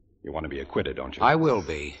 You want to be acquitted, don't you? I will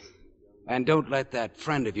be. And don't let that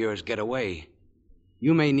friend of yours get away.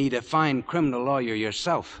 You may need a fine criminal lawyer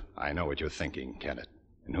yourself. I know what you're thinking, Kenneth,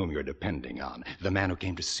 and whom you're depending on. The man who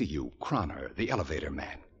came to see you, Croner, the elevator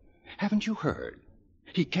man. Haven't you heard?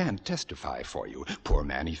 He can't testify for you. Poor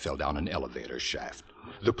man, he fell down an elevator shaft.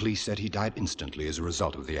 The police said he died instantly as a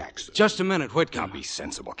result of the accident. Just a minute, Whitcomb. Now, be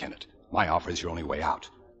sensible, Kenneth. My offer is your only way out.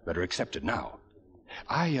 Better accept it now.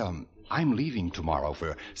 I'm leaving tomorrow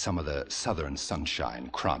for some of the Southern Sunshine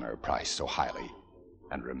Croner priced so highly.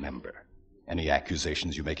 And remember, any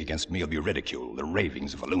accusations you make against me will be ridiculed, the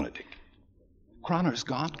ravings of a lunatic. Croner's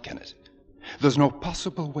gone, Kenneth. There's no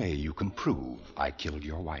possible way you can prove I killed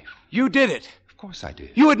your wife. You did it. Of course I did.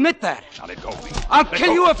 You admit that. Now let go of me. I'll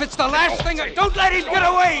kill you if it's the last thing. Don't let him get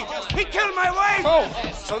away. He killed my wife.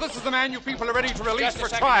 Oh, so this is the man you people are ready to release for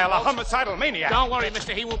trial, a homicidal maniac. Don't worry,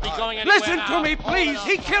 mister. He won't be going anywhere. Listen now. to me, please.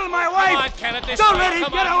 He killed my wife. Come on, Kenneth. This Don't way. let him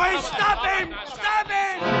Come get on. away. Stop him. Stop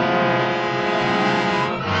him.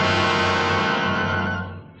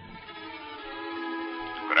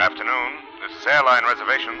 Good afternoon. This is Airline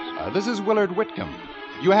Reservations. This is Willard Whitcomb.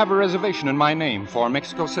 You have a reservation in my name for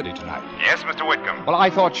Mexico City tonight. Yes, Mr. Whitcomb. Well,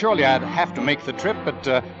 I thought surely I'd have to make the trip,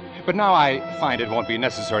 but now I find it won't be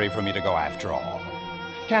necessary for me to go after all.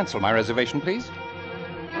 Cancel my reservation, please.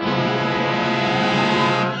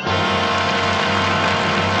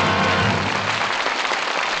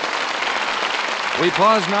 We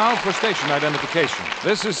pause now for station identification.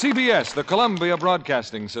 This is CBS, the Columbia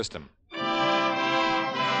Broadcasting System.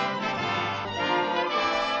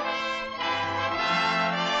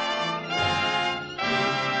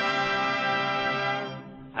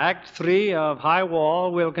 Act 3 of High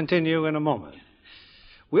Wall will continue in a moment.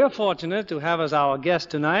 We're fortunate to have as our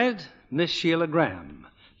guest tonight Miss Sheila Graham,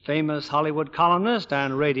 famous Hollywood columnist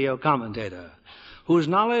and radio commentator, whose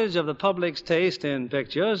knowledge of the public's taste in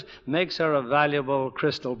pictures makes her a valuable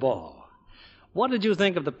crystal ball. What did you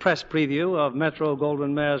think of the press preview of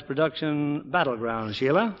Metro-Goldwyn-Mayer's production Battleground,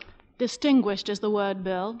 Sheila? Distinguished is the word,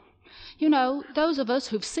 Bill. You know, those of us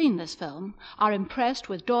who've seen this film are impressed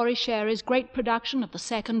with Dory Sherry's great production of the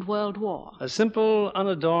Second World War. A simple,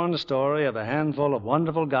 unadorned story of a handful of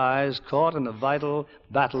wonderful guys caught in the vital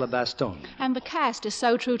Battle of Bastogne. And the cast is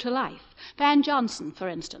so true to life. Van Johnson, for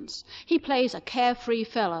instance. He plays a carefree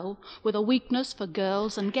fellow with a weakness for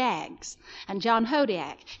girls and gags. And John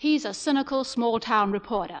Hodiak, he's a cynical small-town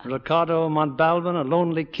reporter. Ricardo Montalban, a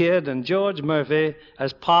lonely kid, and George Murphy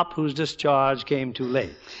as Pop, whose discharge came too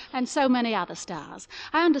late. And so many other stars.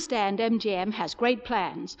 I understand MGM has great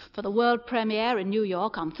plans for the world premiere in New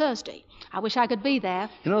York on Thursday. I wish I could be there.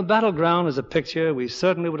 You know, Battleground is a picture we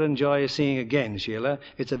certainly would enjoy seeing again, Sheila.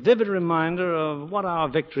 It's a vivid reminder of what our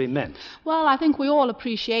victory meant. Well, I think we all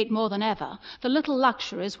appreciate more than ever the little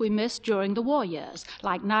luxuries we missed during the war years,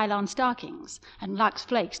 like nylon stockings and Lux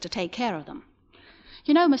Flakes to take care of them.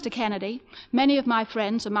 You know, Mr. Kennedy, many of my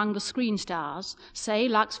friends among the screen stars say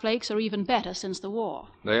Lux Flakes are even better since the war.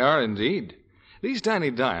 They are indeed. These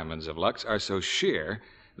tiny diamonds of Lux are so sheer,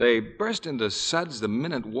 they burst into suds the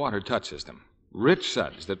minute water touches them. Rich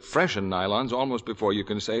suds that freshen nylons almost before you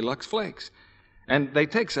can say Lux Flakes. And they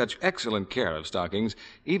take such excellent care of stockings,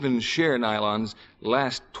 even sheer nylons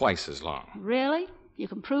last twice as long. Really? You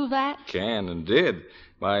can prove that? Can and did,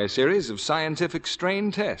 by a series of scientific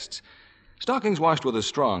strain tests. Stockings washed with a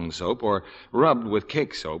strong soap or rubbed with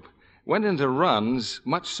cake soap went into runs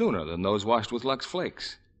much sooner than those washed with Lux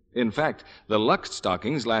Flakes. In fact, the Lux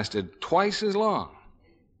stockings lasted twice as long.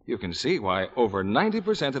 You can see why over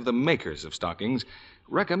 90% of the makers of stockings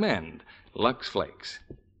recommend Lux Flakes.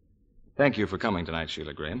 Thank you for coming tonight,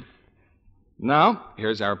 Sheila Graham. Now,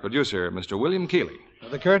 here's our producer, Mr. William Keeley.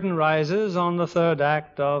 The curtain rises on the third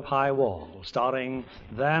act of High Wall, starring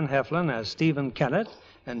Van Heflin as Stephen Kennett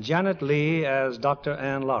and Janet Leigh as Dr.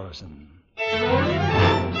 Ann Lorison.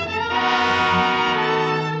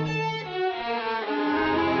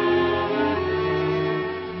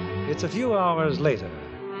 It's a few hours later.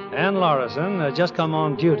 Ann Lorison has just come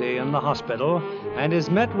on duty in the hospital and is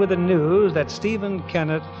met with the news that Stephen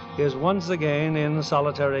Kennett is once again in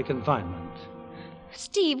solitary confinement.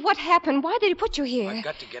 Steve, what happened? Why did he put you here? I've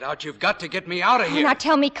got to get out. You've got to get me out of here. Now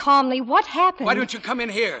tell me calmly, what happened? Why don't you come in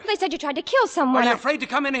here? They said you tried to kill someone. Are you afraid to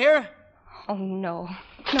come in here? Oh, no.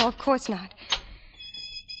 No, of course not.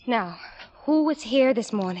 Now, who was here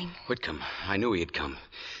this morning? Whitcomb. I knew he'd come.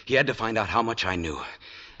 He had to find out how much I knew.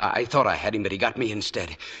 I thought I had him, but he got me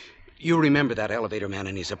instead. You remember that elevator man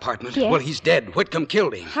in his apartment? Yes. Well, he's dead. Whitcomb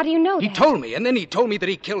killed him. How do you know that? He told me, and then he told me that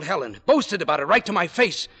he killed Helen. Boasted about it right to my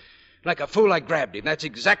face. Like a fool, I grabbed him. That's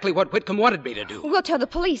exactly what Whitcomb wanted me to do. We'll tell the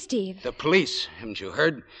police, Steve. The police? Haven't you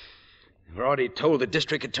heard? I've already told the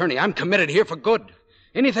district attorney I'm committed here for good.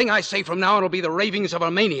 Anything I say from now on will be the ravings of a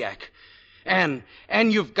maniac. And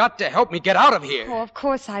you've got to help me get out of here. Oh, of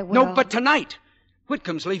course I will. No, but tonight.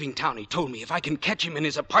 Whitcomb's leaving town. He told me if I can catch him in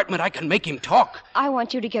his apartment, I can make him talk. I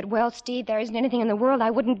want you to get well, Steve. There isn't anything in the world I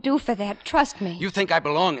wouldn't do for that. Trust me. You think I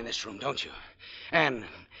belong in this room, don't you? And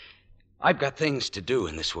I've got things to do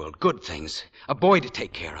in this world, good things. A boy to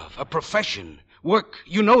take care of, a profession, work.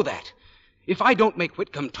 You know that. If I don't make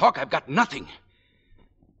Whitcomb talk, I've got nothing.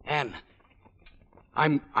 And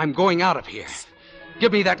I'm going out of here.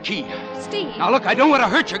 Give me that key. Steve. Now, look, I don't want to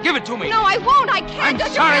hurt you. Give it to me. No, I won't. I can't. I'm Don't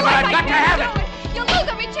you sorry, but realize I've got to have it. You'll lose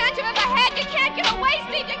every chance you've ever had. You can't get away,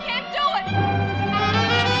 Steve. You can't do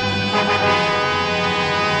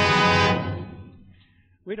it.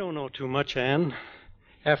 We don't know too much, Anne.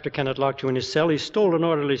 After Kennett locked you in his cell, he stole an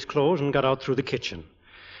orderly's clothes and got out through the kitchen.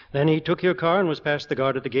 Then he took your car and was past the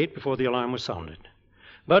guard at the gate before the alarm was sounded.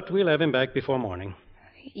 But we'll have him back before morning.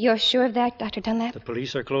 You're sure of that, Dr. Dunlap? The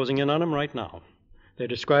police are closing in on him right now. They're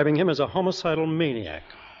describing him as a homicidal maniac.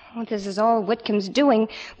 Oh, this is all Whitcomb's doing.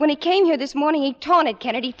 When he came here this morning, he taunted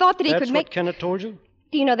Kennett. He thought that he That's could make... what Kennett told you?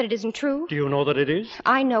 Do you know that it isn't true? Do you know that it is?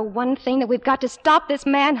 I know one thing, that we've got to stop this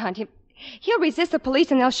manhunt. He'll resist the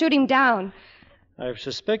police and they'll shoot him down. I've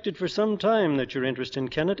suspected for some time that your interest in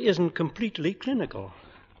Kennett isn't completely clinical.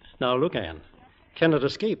 Now, look, Anne. Kennett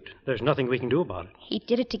escaped. There's nothing we can do about it. He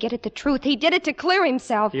did it to get at the truth. He did it to clear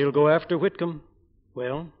himself. He'll go after Whitcomb.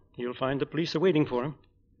 Well, you'll find the police are waiting for him.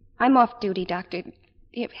 I'm off duty, Doctor. Do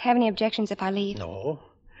you have any objections if I leave? No.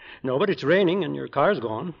 No, but it's raining and your car's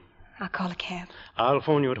gone. I'll call a cab. I'll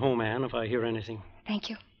phone you at home, Anne, if I hear anything. Thank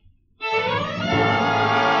you.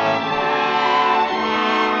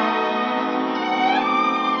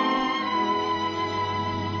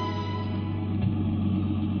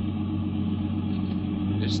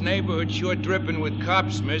 This neighborhood's sure dripping with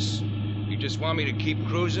cops, miss. You just want me to keep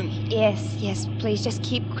cruising? Yes, please, just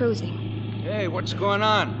keep cruising. Hey, what's going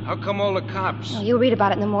on? How come all the cops? Oh, you'll read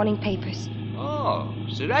about it in the morning papers. Oh,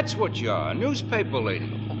 so that's what you are, a newspaper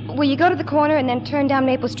lady. Will you go to the corner and then turn down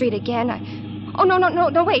Maple Street again? Oh,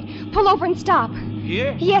 no, wait. Pull over and stop.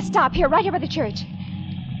 Here? Yes, stop. Here, right here by the church.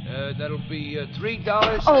 That'll be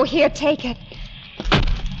 $3. Oh, here, take it.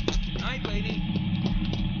 Night, lady.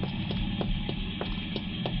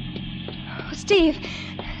 Oh, Steve,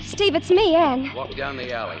 it's me, Anne. Walk down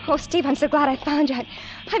the alley. Oh, Steve, I'm so glad I found you.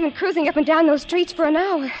 I've been cruising up and down those streets for an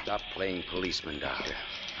hour. Stop playing policeman, Doctor.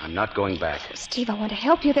 I'm not going back. Steve, I want to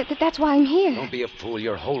help you. That's why I'm here. Don't be a fool.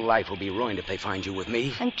 Your whole life will be ruined if they find you with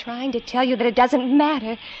me. I'm trying to tell you that it doesn't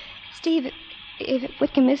matter. Steve, if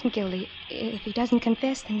Whitcomb isn't guilty, if he doesn't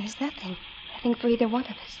confess, then there's nothing. Nothing for either one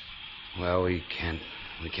of us. Well, we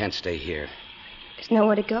can't stay here. There's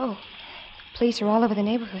nowhere to go. Police are all over the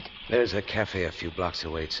neighborhood. There's a cafe a few blocks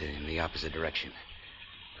away. It's in the opposite direction.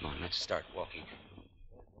 Come on, let's start walking.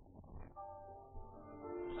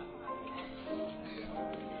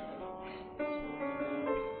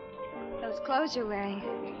 Those clothes you're wearing,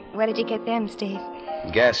 where did you get them, Steve?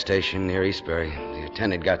 Gas station near Eastbury. The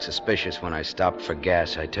attendant got suspicious when I stopped for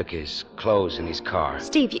gas. I took his clothes in his car.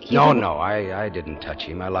 Steve, you No, I didn't touch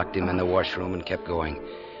him. I locked him in the washroom and kept going.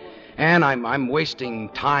 And I'm wasting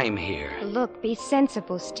time here. Look, be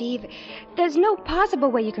sensible, Steve. There's no possible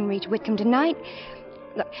way you can reach Whitcomb tonight.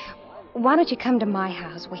 Look, why don't you come to my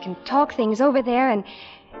house? We can talk things over there and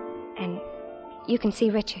you can see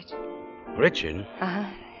Richard. Richard? Uh-huh.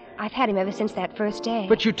 I've had him ever since that first day.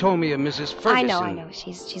 But you told me of Mrs. Ferguson. I know.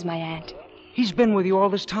 She's my aunt. He's been with you all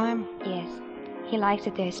this time? Yes. He likes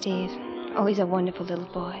it there, Steve. Oh, he's a wonderful little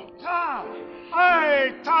boy. Tom!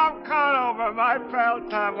 Hey, Tom Conover, my pal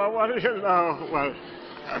Tom. Well, what do you know?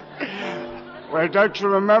 Well, don't you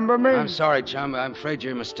remember me? I'm sorry, chum. I'm afraid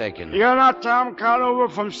you're mistaken. You're not Tom Conover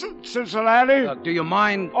from Cincinnati? Look, do you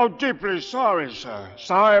mind? Oh, deeply sorry, sir.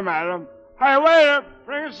 Sorry, madam. Hey, waiter,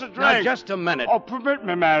 bring us a drink. Now, just a minute. Oh, permit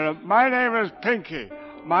me, madam. My name is Pinky.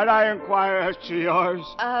 Might I inquire as to yours?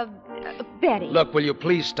 Betty. Look, will you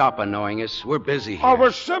please stop annoying us? We're busy here. Oh,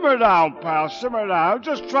 well, simmer down, pal, simmer down. I'm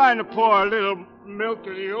just trying to pour a little milk to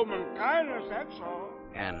the human kindness, that's all.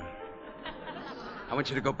 Anne, I want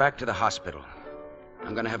you to go back to the hospital.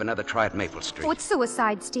 I'm going to have another try at Maple Street. Oh, it's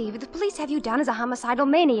suicide, Steve. The police have you down as a homicidal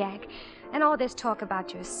maniac. And all this talk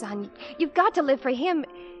about your son. You've got to live for him,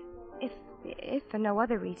 if for no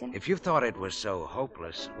other reason. If you thought it was so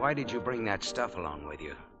hopeless, why did you bring that stuff along with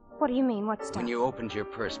you? What do you mean, what stuff? When you opened your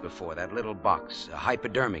purse before, that little box, a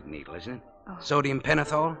hypodermic needle, isn't it? Oh. Sodium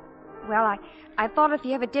pentothal? Well, I thought if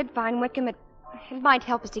you ever did find Wickham, it might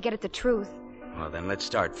help us to get at the truth. Well, then let's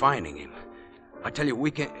start finding him. I tell you, we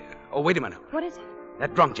can... Oh, wait a minute. What is it?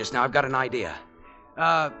 That drunk just now, I've got an idea.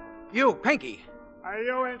 You, Pinky.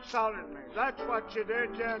 You insulted me. That's what you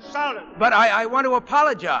did. You insulted me. But I want to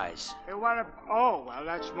apologize. You want to... Oh, well,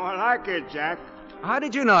 that's more like it, Jack. How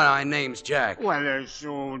did you know my name's Jack? Well,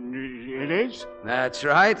 it is. That's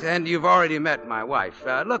right, and you've already met my wife.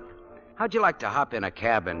 Look, how'd you like to hop in a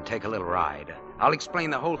cab and take a little ride? I'll explain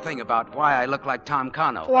the whole thing about why I look like Tom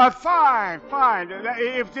Cano. Well, fine.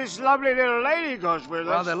 If this lovely little lady goes with us...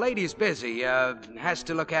 Well, the lady's busy. Has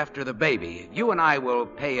to look after the baby. You and I will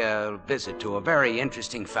pay a visit to a very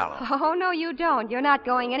interesting fellow. Oh, no, you don't. You're not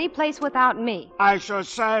going any place without me. I shall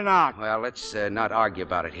say not. Well, let's not argue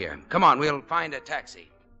about it here. Come on, we'll find a taxi.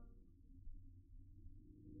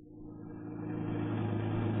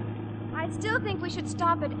 I still think we should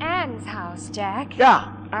stop at Anne's house, Jack.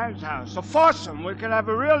 Yeah, Anne's house. A foursome. We can have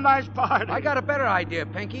a real nice party. I got a better idea,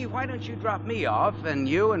 Pinky. Why don't you drop me off and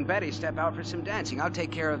you and Betty step out for some dancing? I'll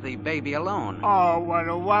take care of the baby alone. Oh, what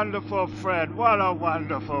a wonderful friend. What a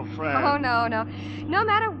wonderful friend. Oh, no. No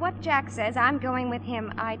matter what Jack says, I'm going with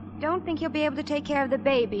him. I don't think he'll be able to take care of the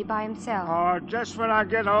baby by himself. Oh, just when I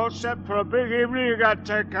get all set for a big evening, you got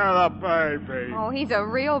to take care of the baby. Oh, he's a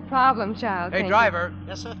real problem child. Hey, driver.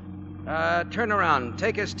 Yes, sir? Turn around.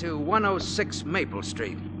 Take us to 106 Maple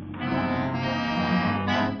Street.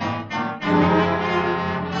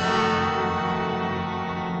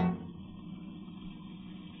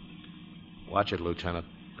 Watch it, Lieutenant.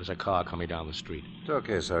 There's a car coming down the street. It's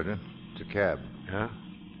okay, Sergeant. It's a cab. Huh?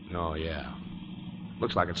 No, yeah.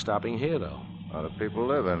 Looks like it's stopping here, though. A lot of people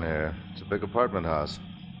live in here. It's a big apartment house.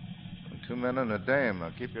 2 men and a dame. Now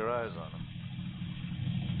keep your eyes on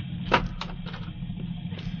them.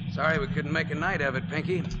 Sorry we couldn't make a night of it,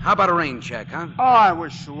 Pinky. How about a rain check, huh? Oh, I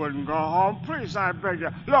wish you wouldn't go home. Please, I beg you.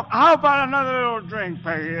 Look, how about another little drink,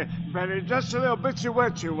 Peggy? Betty, just a little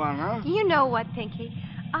bitsy-witsy one, huh? You know what, Pinky?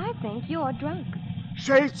 I think you're drunk.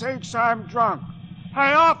 She thinks I'm drunk.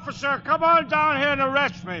 Hey, officer, come on down here and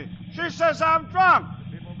arrest me. She says I'm drunk.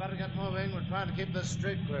 People better get moving. We're trying to keep this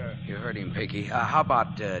street clear. You heard him, Pinky. How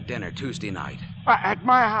about dinner Tuesday night? At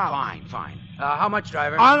my house. Fine. How much,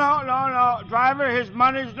 driver? Oh, no. Driver, his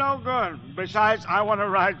money's no good. Besides, I want to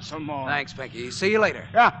ride some more. Thanks, Pinky. See you later.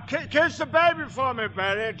 Yeah, kiss the baby for me,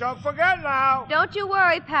 Betty. Don't forget now. Don't you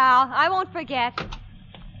worry, pal. I won't forget.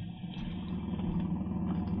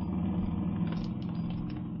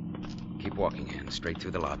 Keep walking, Ann, straight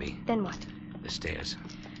through the lobby. Then what? The stairs.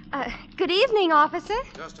 Good evening, officer.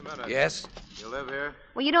 Just a minute. Yes? You live here?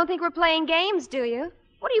 Well, you don't think we're playing games, do you?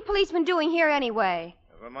 What are you policemen doing here anyway?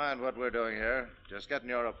 Never mind what we're doing here. Just get in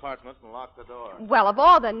your apartment and lock the door. Well, of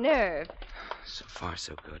all the nerve. So far,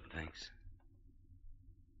 so good, thanks.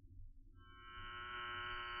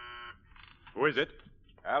 Who is it?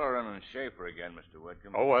 Halloran and Schaefer again, Mr.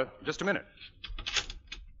 Whitcomb. Oh, just a minute.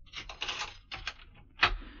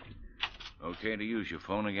 Okay to use your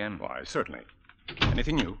phone again? Why, certainly.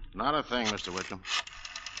 Anything new? Not a thing, Mr. Whitcomb.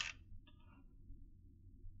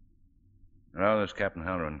 Hello, this is Captain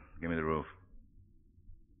Halloran. Give me the roof.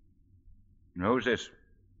 Who's this?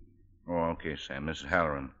 Oh, okay, Sam. This is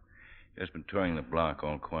Halloran. Just been touring the block,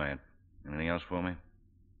 all quiet. Anything else for me?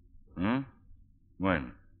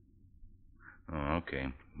 When? Oh, okay.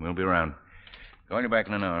 We'll be around. Call you back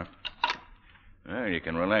in an hour. Well, you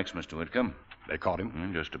can relax, Mr. Whitcomb. They caught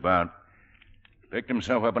him? Just about. Picked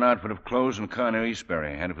himself up an outfit of clothes in a car near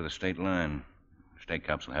Eastbury, headed for the state line. State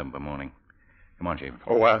cops will have him by morning. Come on, Chief.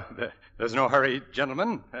 Oh, there's no hurry,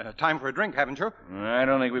 gentlemen. Time for a drink, haven't you? I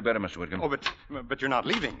don't think we better, Mr. Whitcomb. Oh, but you're not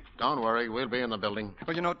leaving. Don't worry. We'll be in the building.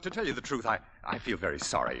 Well, you know, to tell you the truth, I feel very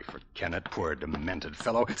sorry for Kenneth. Poor, demented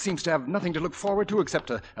fellow. Seems to have nothing to look forward to except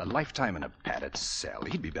a lifetime in a padded cell.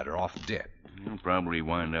 He'd be better off dead. He'll probably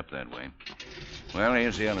wind up that way. Well,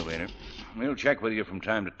 here's the elevator. We'll check with you from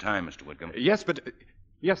time to time, Mr. Whitcomb. Yes, but...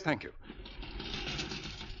 yes, thank you.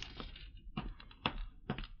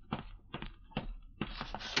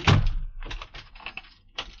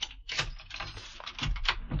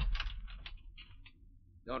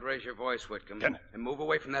 Don't raise your voice, Whitcomb. Kenneth. And move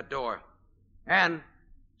away from that door. Ann,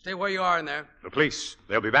 stay where you are in there. The police,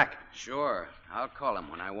 they'll be back. Sure. I'll call them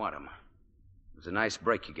when I want them. It was a nice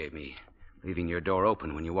break you gave me, leaving your door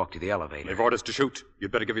open when you walked to the elevator. They've orders to shoot.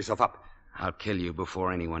 You'd better give yourself up. I'll kill you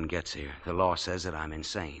before anyone gets here. The law says that I'm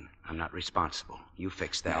insane. I'm not responsible. You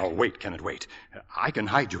fix that. Now, wait, Kenneth, wait. I can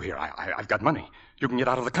hide you here. I've got money. You can get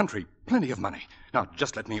out of the country. Plenty of money. Now,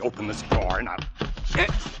 just let me open this door and I'll...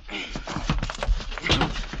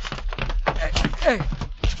 Hey.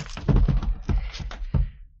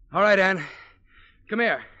 All right, Ann. Come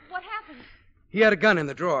here. What happened? He had a gun in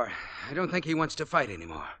the drawer. I don't think he wants to fight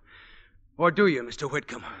anymore. Or do you, Mr.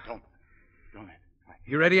 Whitcomb? Don't.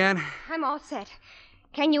 You ready, Ann? I'm all set.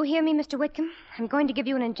 Can you hear me, Mr. Whitcomb? I'm going to give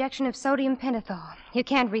you an injection of sodium pentothal. You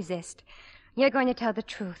can't resist. You're going to tell the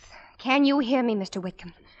truth. Can you hear me, Mr.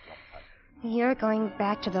 Whitcomb? You're going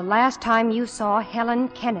back to the last time you saw Helen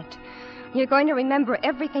Kennett. You're going to remember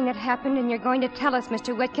everything that happened, and you're going to tell us,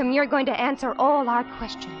 Mr. Whitcomb. You're going to answer all our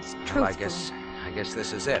questions truthfully. Well, I guess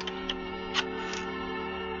this is it.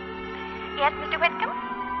 Yes, Mr. Whitcomb?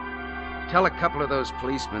 Tell a couple of those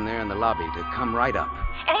policemen there in the lobby to come right up.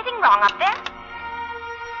 Anything wrong up there?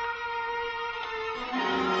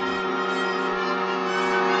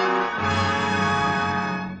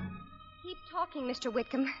 Keep talking, Mr.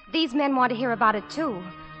 Whitcomb. These men want to hear about it, too.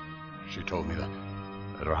 She told me that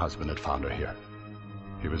her husband had found her here.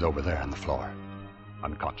 He was over there on the floor,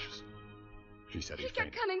 unconscious. She said he kept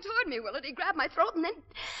fainted. coming toward me, Willard. He grabbed my throat, and then,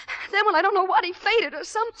 well, I don't know what, he fainted or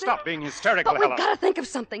something. Stop being hysterical, But Helen. we've got to think of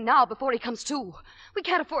something now before he comes to. We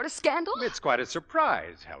can't afford a scandal. It's quite a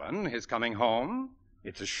surprise, Helen, his coming home.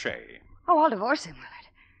 It's a shame. Oh, I'll divorce him, Willard.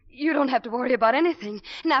 You don't have to worry about anything.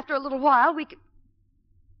 And after a little while, we can...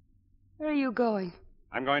 Where are you going?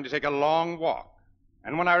 I'm going to take a long walk.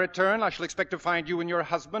 And when I return, I shall expect to find you and your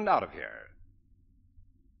husband out of here.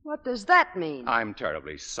 What does that mean? I'm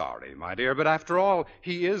terribly sorry, my dear, but after all,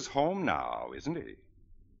 he is home now, isn't he?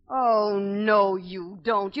 Oh, no, you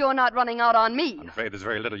don't. You're not running out on me. I'm afraid there's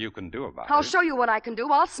very little you can do about it. I'll show you what I can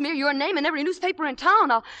do. I'll smear your name in every newspaper in town.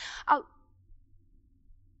 I'll...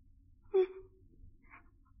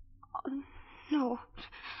 Oh, no.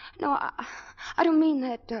 I don't mean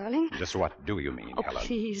that, darling. Just what do you mean, Oh, Helen?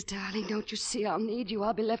 please, darling, don't you see I'll need you?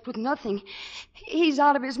 I'll be left with nothing. He's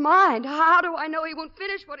out of his mind. How do I know he won't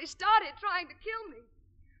finish what he started, trying to kill me?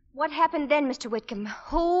 What happened then, Mr. Whitcomb?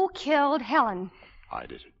 Who killed Helen? I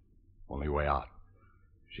did it. Only way out.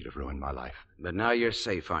 She'd have ruined my life. But now you're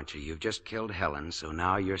safe, aren't you? You've just killed Helen, so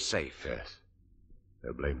now you're safe. Yes.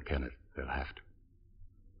 They'll blame Kenneth. They'll have to.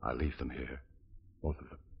 I'll leave them here. Both of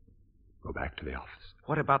them. Go back to the office.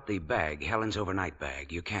 What about the bag, Helen's overnight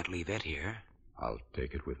bag? You can't leave it here. I'll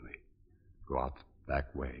take it with me. Go out the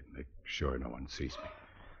back way. Make sure no one sees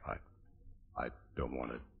me. I don't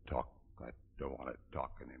want to talk. I don't want to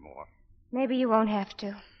talk anymore. Maybe you won't have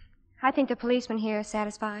to. I think the policeman here is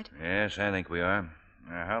satisfied. Yes, I think we are.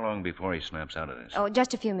 How long before he snaps out of this? Oh,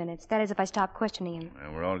 just a few minutes. That is, if I stop questioning him.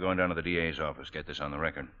 We're all going down to the DA's office. Get this on the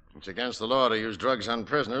record. It's against the law to use drugs on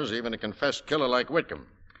prisoners, even a confessed killer like Whitcomb.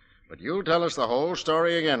 But you'll tell us the whole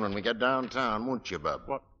story again when we get downtown, won't you, Bub?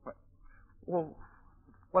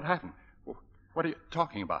 What happened? What are you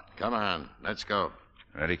talking about? Come on, let's go.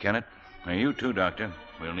 Ready, Kenneth? Now, you too, Doctor.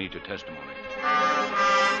 We'll need your testimony.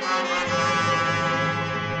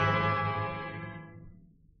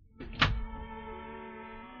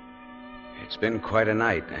 It's been quite a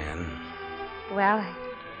night, Anne. Well, I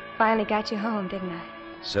finally got you home, didn't I?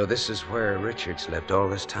 So this is where Richard's lived all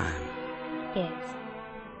this time. Yes.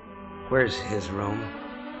 Where's his room?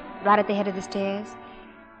 Right at the head of the stairs.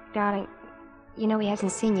 Darling, you know he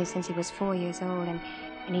hasn't seen you since he was 4 years old, and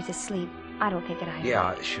he's asleep. I don't think it I...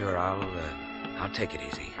 Yeah, sure. I'll take it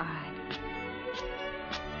easy. All right.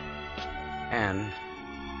 Anne,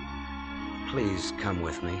 please come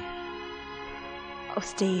with me. Oh,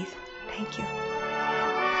 Steve, thank you.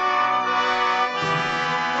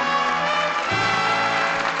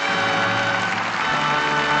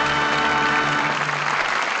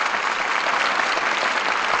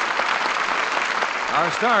 Our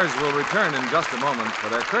stars will return in just a moment for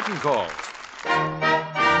their curtain calls.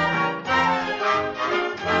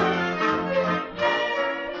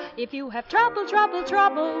 If you have trouble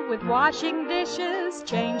with washing dishes,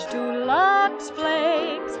 change to Lux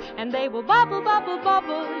Flakes, and they will bubble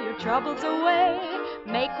your troubles away.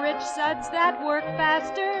 Make rich suds that work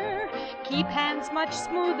faster, keep hands much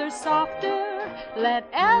smoother, softer.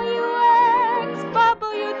 Let Lux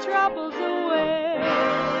bubble your troubles away.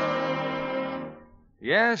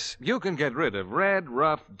 Yes, you can get rid of red,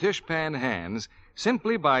 rough dishpan hands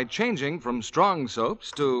simply by changing from strong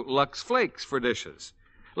soaps to Lux Flakes for dishes.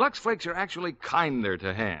 Lux Flakes are actually kinder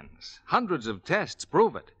to hands. Hundreds of tests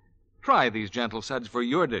prove it. Try these gentle suds for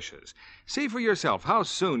your dishes. See for yourself how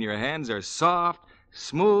soon your hands are soft,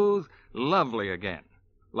 smooth, lovely again.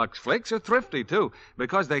 Lux Flakes are thrifty, too,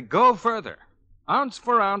 because they go further. Ounce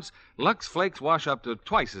for ounce, Lux Flakes wash up to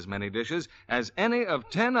twice as many dishes as any of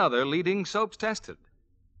 10 other leading soaps tested.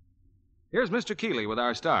 Here's Mr. Keeley with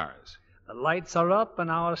our stars. The lights are up and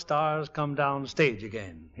our stars come down stage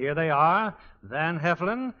again. Here they are, Van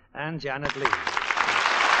Heflin and Janet Leigh.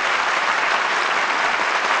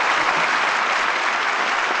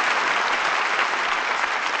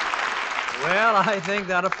 Well, I think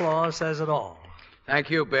that applause says it all. Thank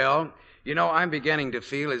you, Bill. You know, I'm beginning to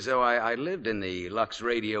feel as though I lived in the Lux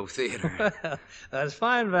Radio Theater. That's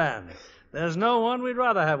fine, Van. There's no one we'd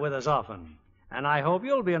rather have with us often. And I hope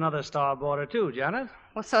you'll be another starboarder, too, Janet.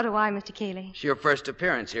 Well, so do I, Mr. Keeley. It's your first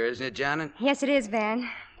appearance here, isn't it, Janet? Yes, it is, Van.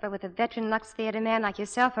 But with a veteran Lux Theater man like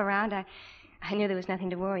yourself around, I knew there was nothing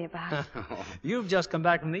to worry about. You've just come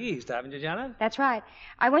back from the East, haven't you, Janet? That's right.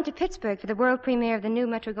 I went to Pittsburgh for the world premiere of the new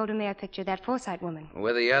Metro-Goldwyn-Mayer picture, That Forsyte Woman.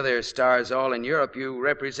 With the other stars all in Europe, you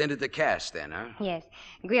represented the cast then, huh? Yes.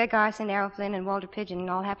 Greer Garson, Errol Flynn, and Walter Pidgeon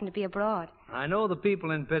all happened to be abroad. I know the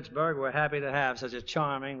people in Pittsburgh were happy to have such a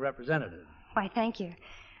charming representative. Why, thank you.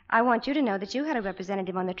 I want you to know that you had a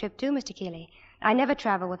representative on the trip, too, Mr. Keeley. I never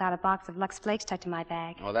travel without a box of Lux Flakes tucked in my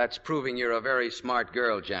bag. Well, that's proving you're a very smart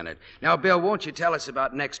girl, Janet. Now, Bill, won't you tell us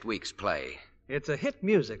about next week's play? It's a hit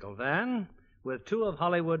musical, Van, with two of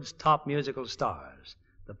Hollywood's top musical stars.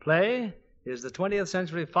 The play is the 20th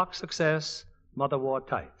Century Fox success, Mother Wore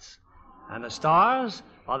Tights. And the stars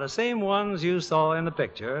are the same ones you saw in the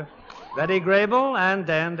picture, Betty Grable and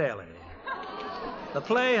Dan Daly. The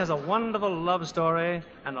play has a wonderful love story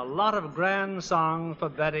and a lot of grand songs for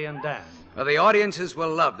Betty and Dan. Well, the audiences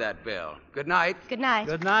will love that, Bill. Good night. Good night.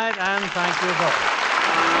 Good night, and thank you both.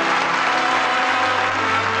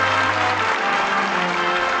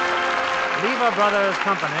 Lever Brothers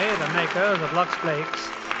Company, the makers of Lux Flakes,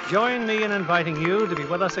 join me in inviting you to be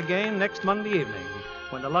with us again next Monday evening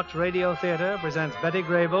when the Lux Radio Theater presents Betty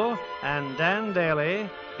Grable and Dan Daly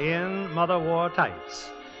in Mother Wore Tights.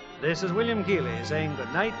 This is William Keeley saying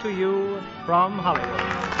good night to you from Hollywood.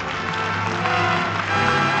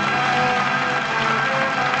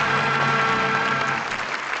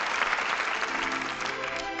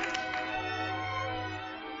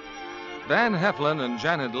 Van Heflin and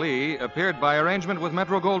Janet Leigh appeared by arrangement with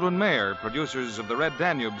Metro-Goldwyn-Mayer, producers of The Red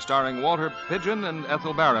Danube, starring Walter Pidgeon and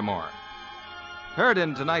Ethel Barrymore. Heard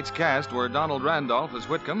in tonight's cast were Donald Randolph as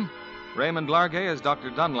Whitcomb, Raymond Largay as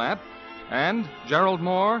Dr. Dunlap, and Gerald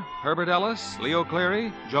Moore, Herbert Ellis, Leo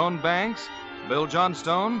Cleary, Joan Banks, Bill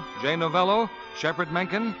Johnstone, Jay Novello, Shepard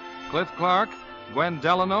Menken, Cliff Clark, Gwen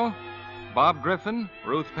Delano, Bob Griffin,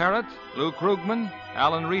 Ruth Parrott, Lou Krugman,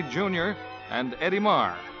 Alan Reed Jr., and Eddie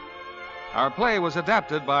Marr. Our play was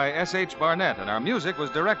adapted by S.H. Barnett, and our music was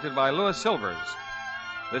directed by Louis Silvers.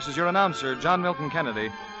 This is your announcer, John Milton Kennedy,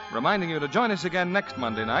 reminding you to join us again next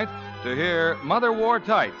Monday night to hear Mother Wore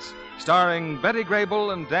Tights, starring Betty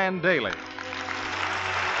Grable and Dan Daly.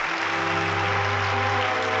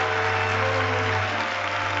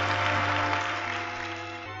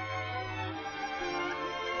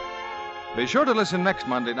 Be sure to listen next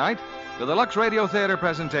Monday night to the Lux Radio Theater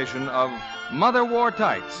presentation of Mother Wore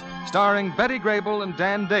Tights, starring Betty Grable and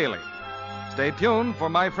Dan Daly. Stay tuned for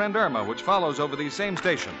My Friend Irma, which follows over these same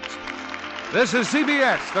stations. This is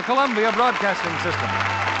CBS, the Columbia Broadcasting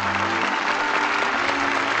System.